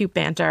all this cute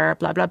banter,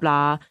 blah, blah,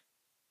 blah.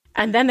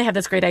 And then they have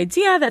this great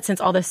idea that since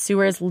all the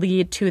sewers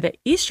lead to the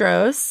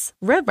Eastros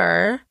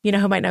River, you know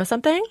who might know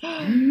something?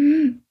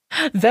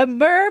 The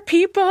Mer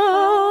people.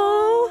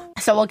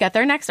 So we'll get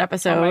there next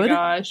episode. Oh my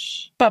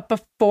gosh. But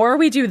before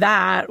we do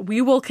that, we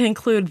will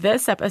conclude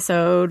this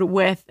episode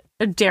with,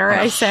 dare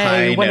I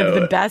say, one of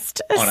the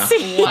best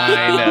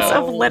scenes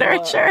of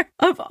literature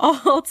of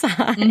all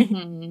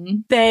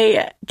time.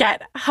 They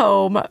get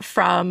home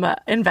from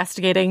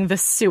investigating the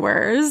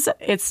sewers.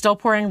 It's still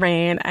pouring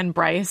rain, and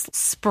Bryce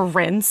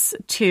sprints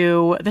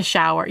to the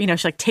shower. You know,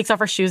 she like takes off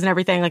her shoes and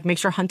everything, like makes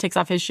sure Hunt takes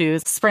off his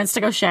shoes, sprints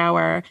to go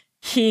shower.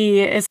 He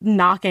is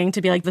knocking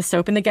to be like, the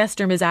soap in the guest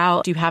room is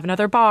out. Do you have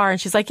another bar?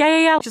 And she's like,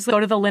 yeah. Just go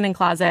to the linen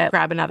closet,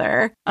 grab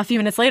another. A few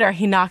minutes later,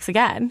 he knocks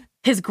again.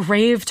 His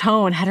grave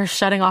tone had her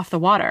shutting off the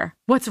water.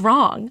 What's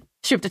wrong?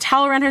 She whipped a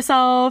towel around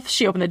herself.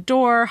 She opened the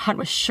door. Hunt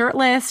was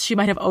shirtless. She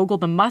might have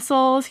ogled the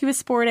muscles he was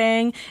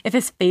sporting if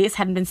his face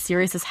hadn't been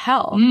serious as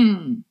hell.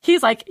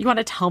 He's like, you want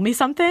to tell me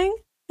something?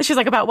 And she's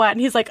like, about what? And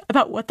he's like,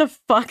 about what the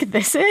fuck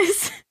this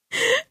is?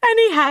 And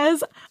he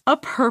has a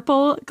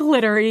purple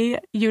glittery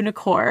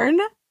unicorn.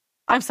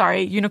 I'm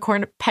sorry,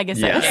 unicorn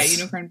Pegasus. Yes. Yeah,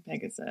 unicorn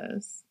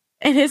Pegasus.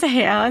 In his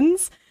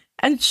hands.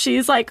 And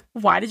she's like,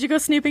 why did you go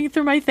snooping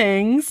through my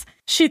things?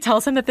 She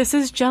tells him that this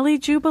is Jelly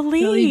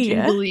Jubilee. Jelly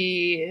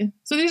Jubilee.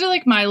 So these are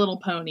like My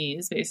Little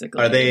Ponies,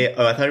 basically. Are they?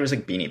 Oh, I thought it was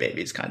like Beanie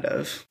Babies, kind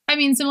of. I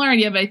mean, similar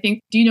idea, but I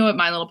think, do you know what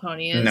My Little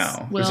Pony is?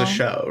 No, it was a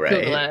show,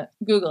 right?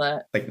 Google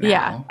it. Like now.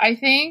 Yeah. I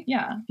think,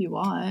 yeah, if you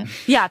want.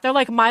 Yeah, they're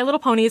like My Little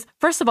Ponies.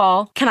 First of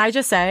all, can I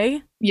just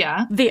say,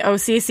 yeah, the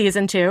OC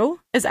season 2,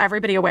 is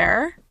everybody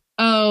aware?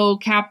 Oh,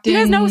 Captain. Do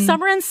you guys know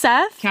Summer and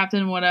Seth?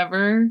 Captain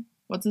whatever.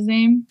 What's his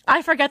name?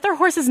 I forget their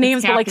horses'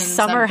 names, but like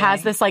Summer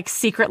has this like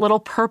secret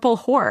little purple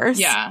horse.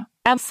 Yeah.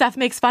 And Seth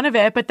makes fun of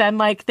it, but then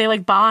like they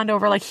like bond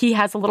over like he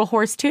has a little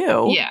horse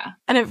too. Yeah.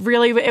 And it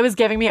was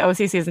giving me OC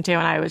season 2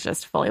 and I was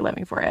just fully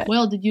living for it.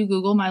 Well, did you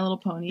Google My Little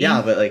Pony?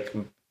 Yeah, but like,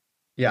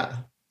 yeah.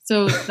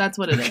 So that's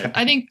what it is.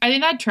 I think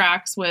that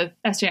tracks with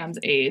SJM's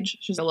age.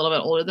 She's a little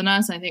bit older than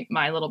us. And I think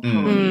My Little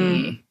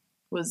Pony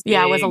was big.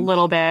 Yeah, it was a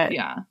little bit.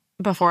 Yeah.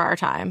 Before our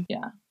time.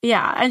 Yeah.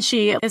 Yeah. And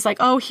she is like,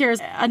 oh, here's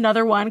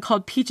another one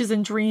called Peaches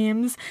and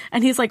Dreams.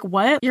 And he's like,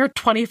 what? You're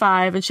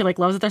 25. And she like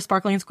loves that they're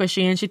sparkly and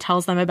squishy. And she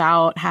tells them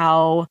about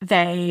how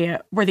they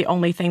were the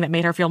only thing that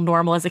made her feel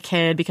normal as a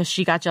kid because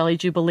she got Jelly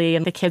Jubilee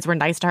and the kids were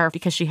nice to her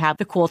because she had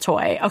the cool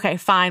toy. Okay,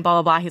 fine, blah,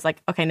 blah, blah. He's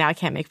like, okay, now I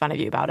can't make fun of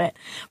you about it.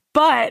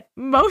 But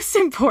most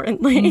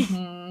importantly,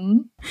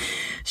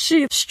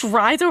 she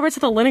strides over to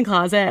the linen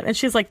closet and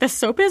she's like, the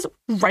soap is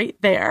right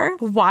there.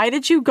 Why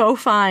did you go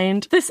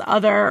find this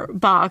other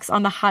box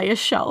on the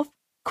highest shelf?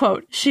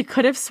 Quote, she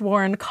could have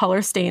sworn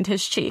color stained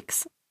his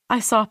cheeks.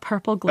 I saw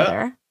purple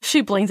glitter.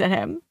 She blinks at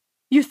him.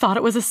 You thought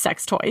it was a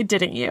sex toy,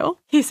 didn't you?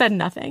 He said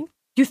nothing.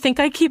 You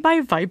think I keep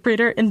my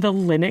vibrator in the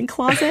linen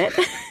closet?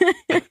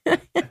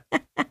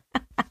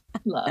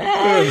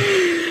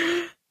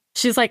 Love.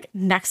 She's like,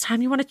 next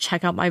time you want to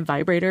check out my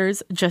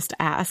vibrators, just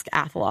ask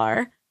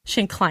Athalar. She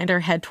inclined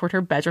her head toward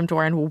her bedroom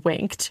door and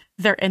winked.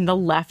 They're in the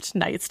left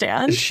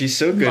nightstand. She's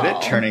so good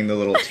at turning the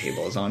little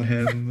tables on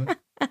him.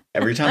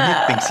 Every time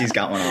he thinks he's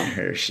got one on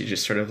her, she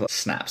just sort of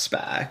snaps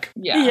back.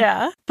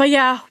 Yeah. But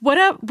yeah, what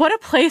a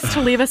place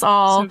to leave us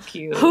all. So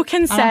cute. Who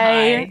can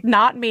say,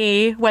 not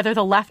me, whether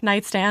the left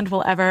nightstand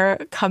will ever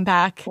come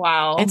back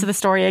into the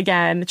story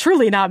again?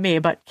 Truly not me,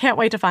 but can't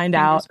wait to find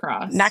out.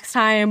 Crossed. Next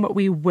time,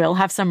 we will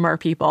have some mer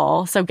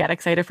people, so get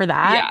excited for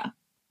that. Yeah.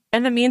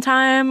 In the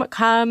meantime,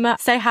 come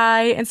say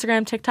hi,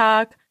 Instagram,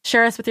 TikTok,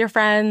 share us with your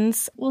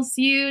friends. We'll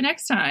see you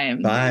next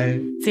time. Bye.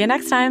 See you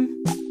next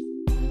time.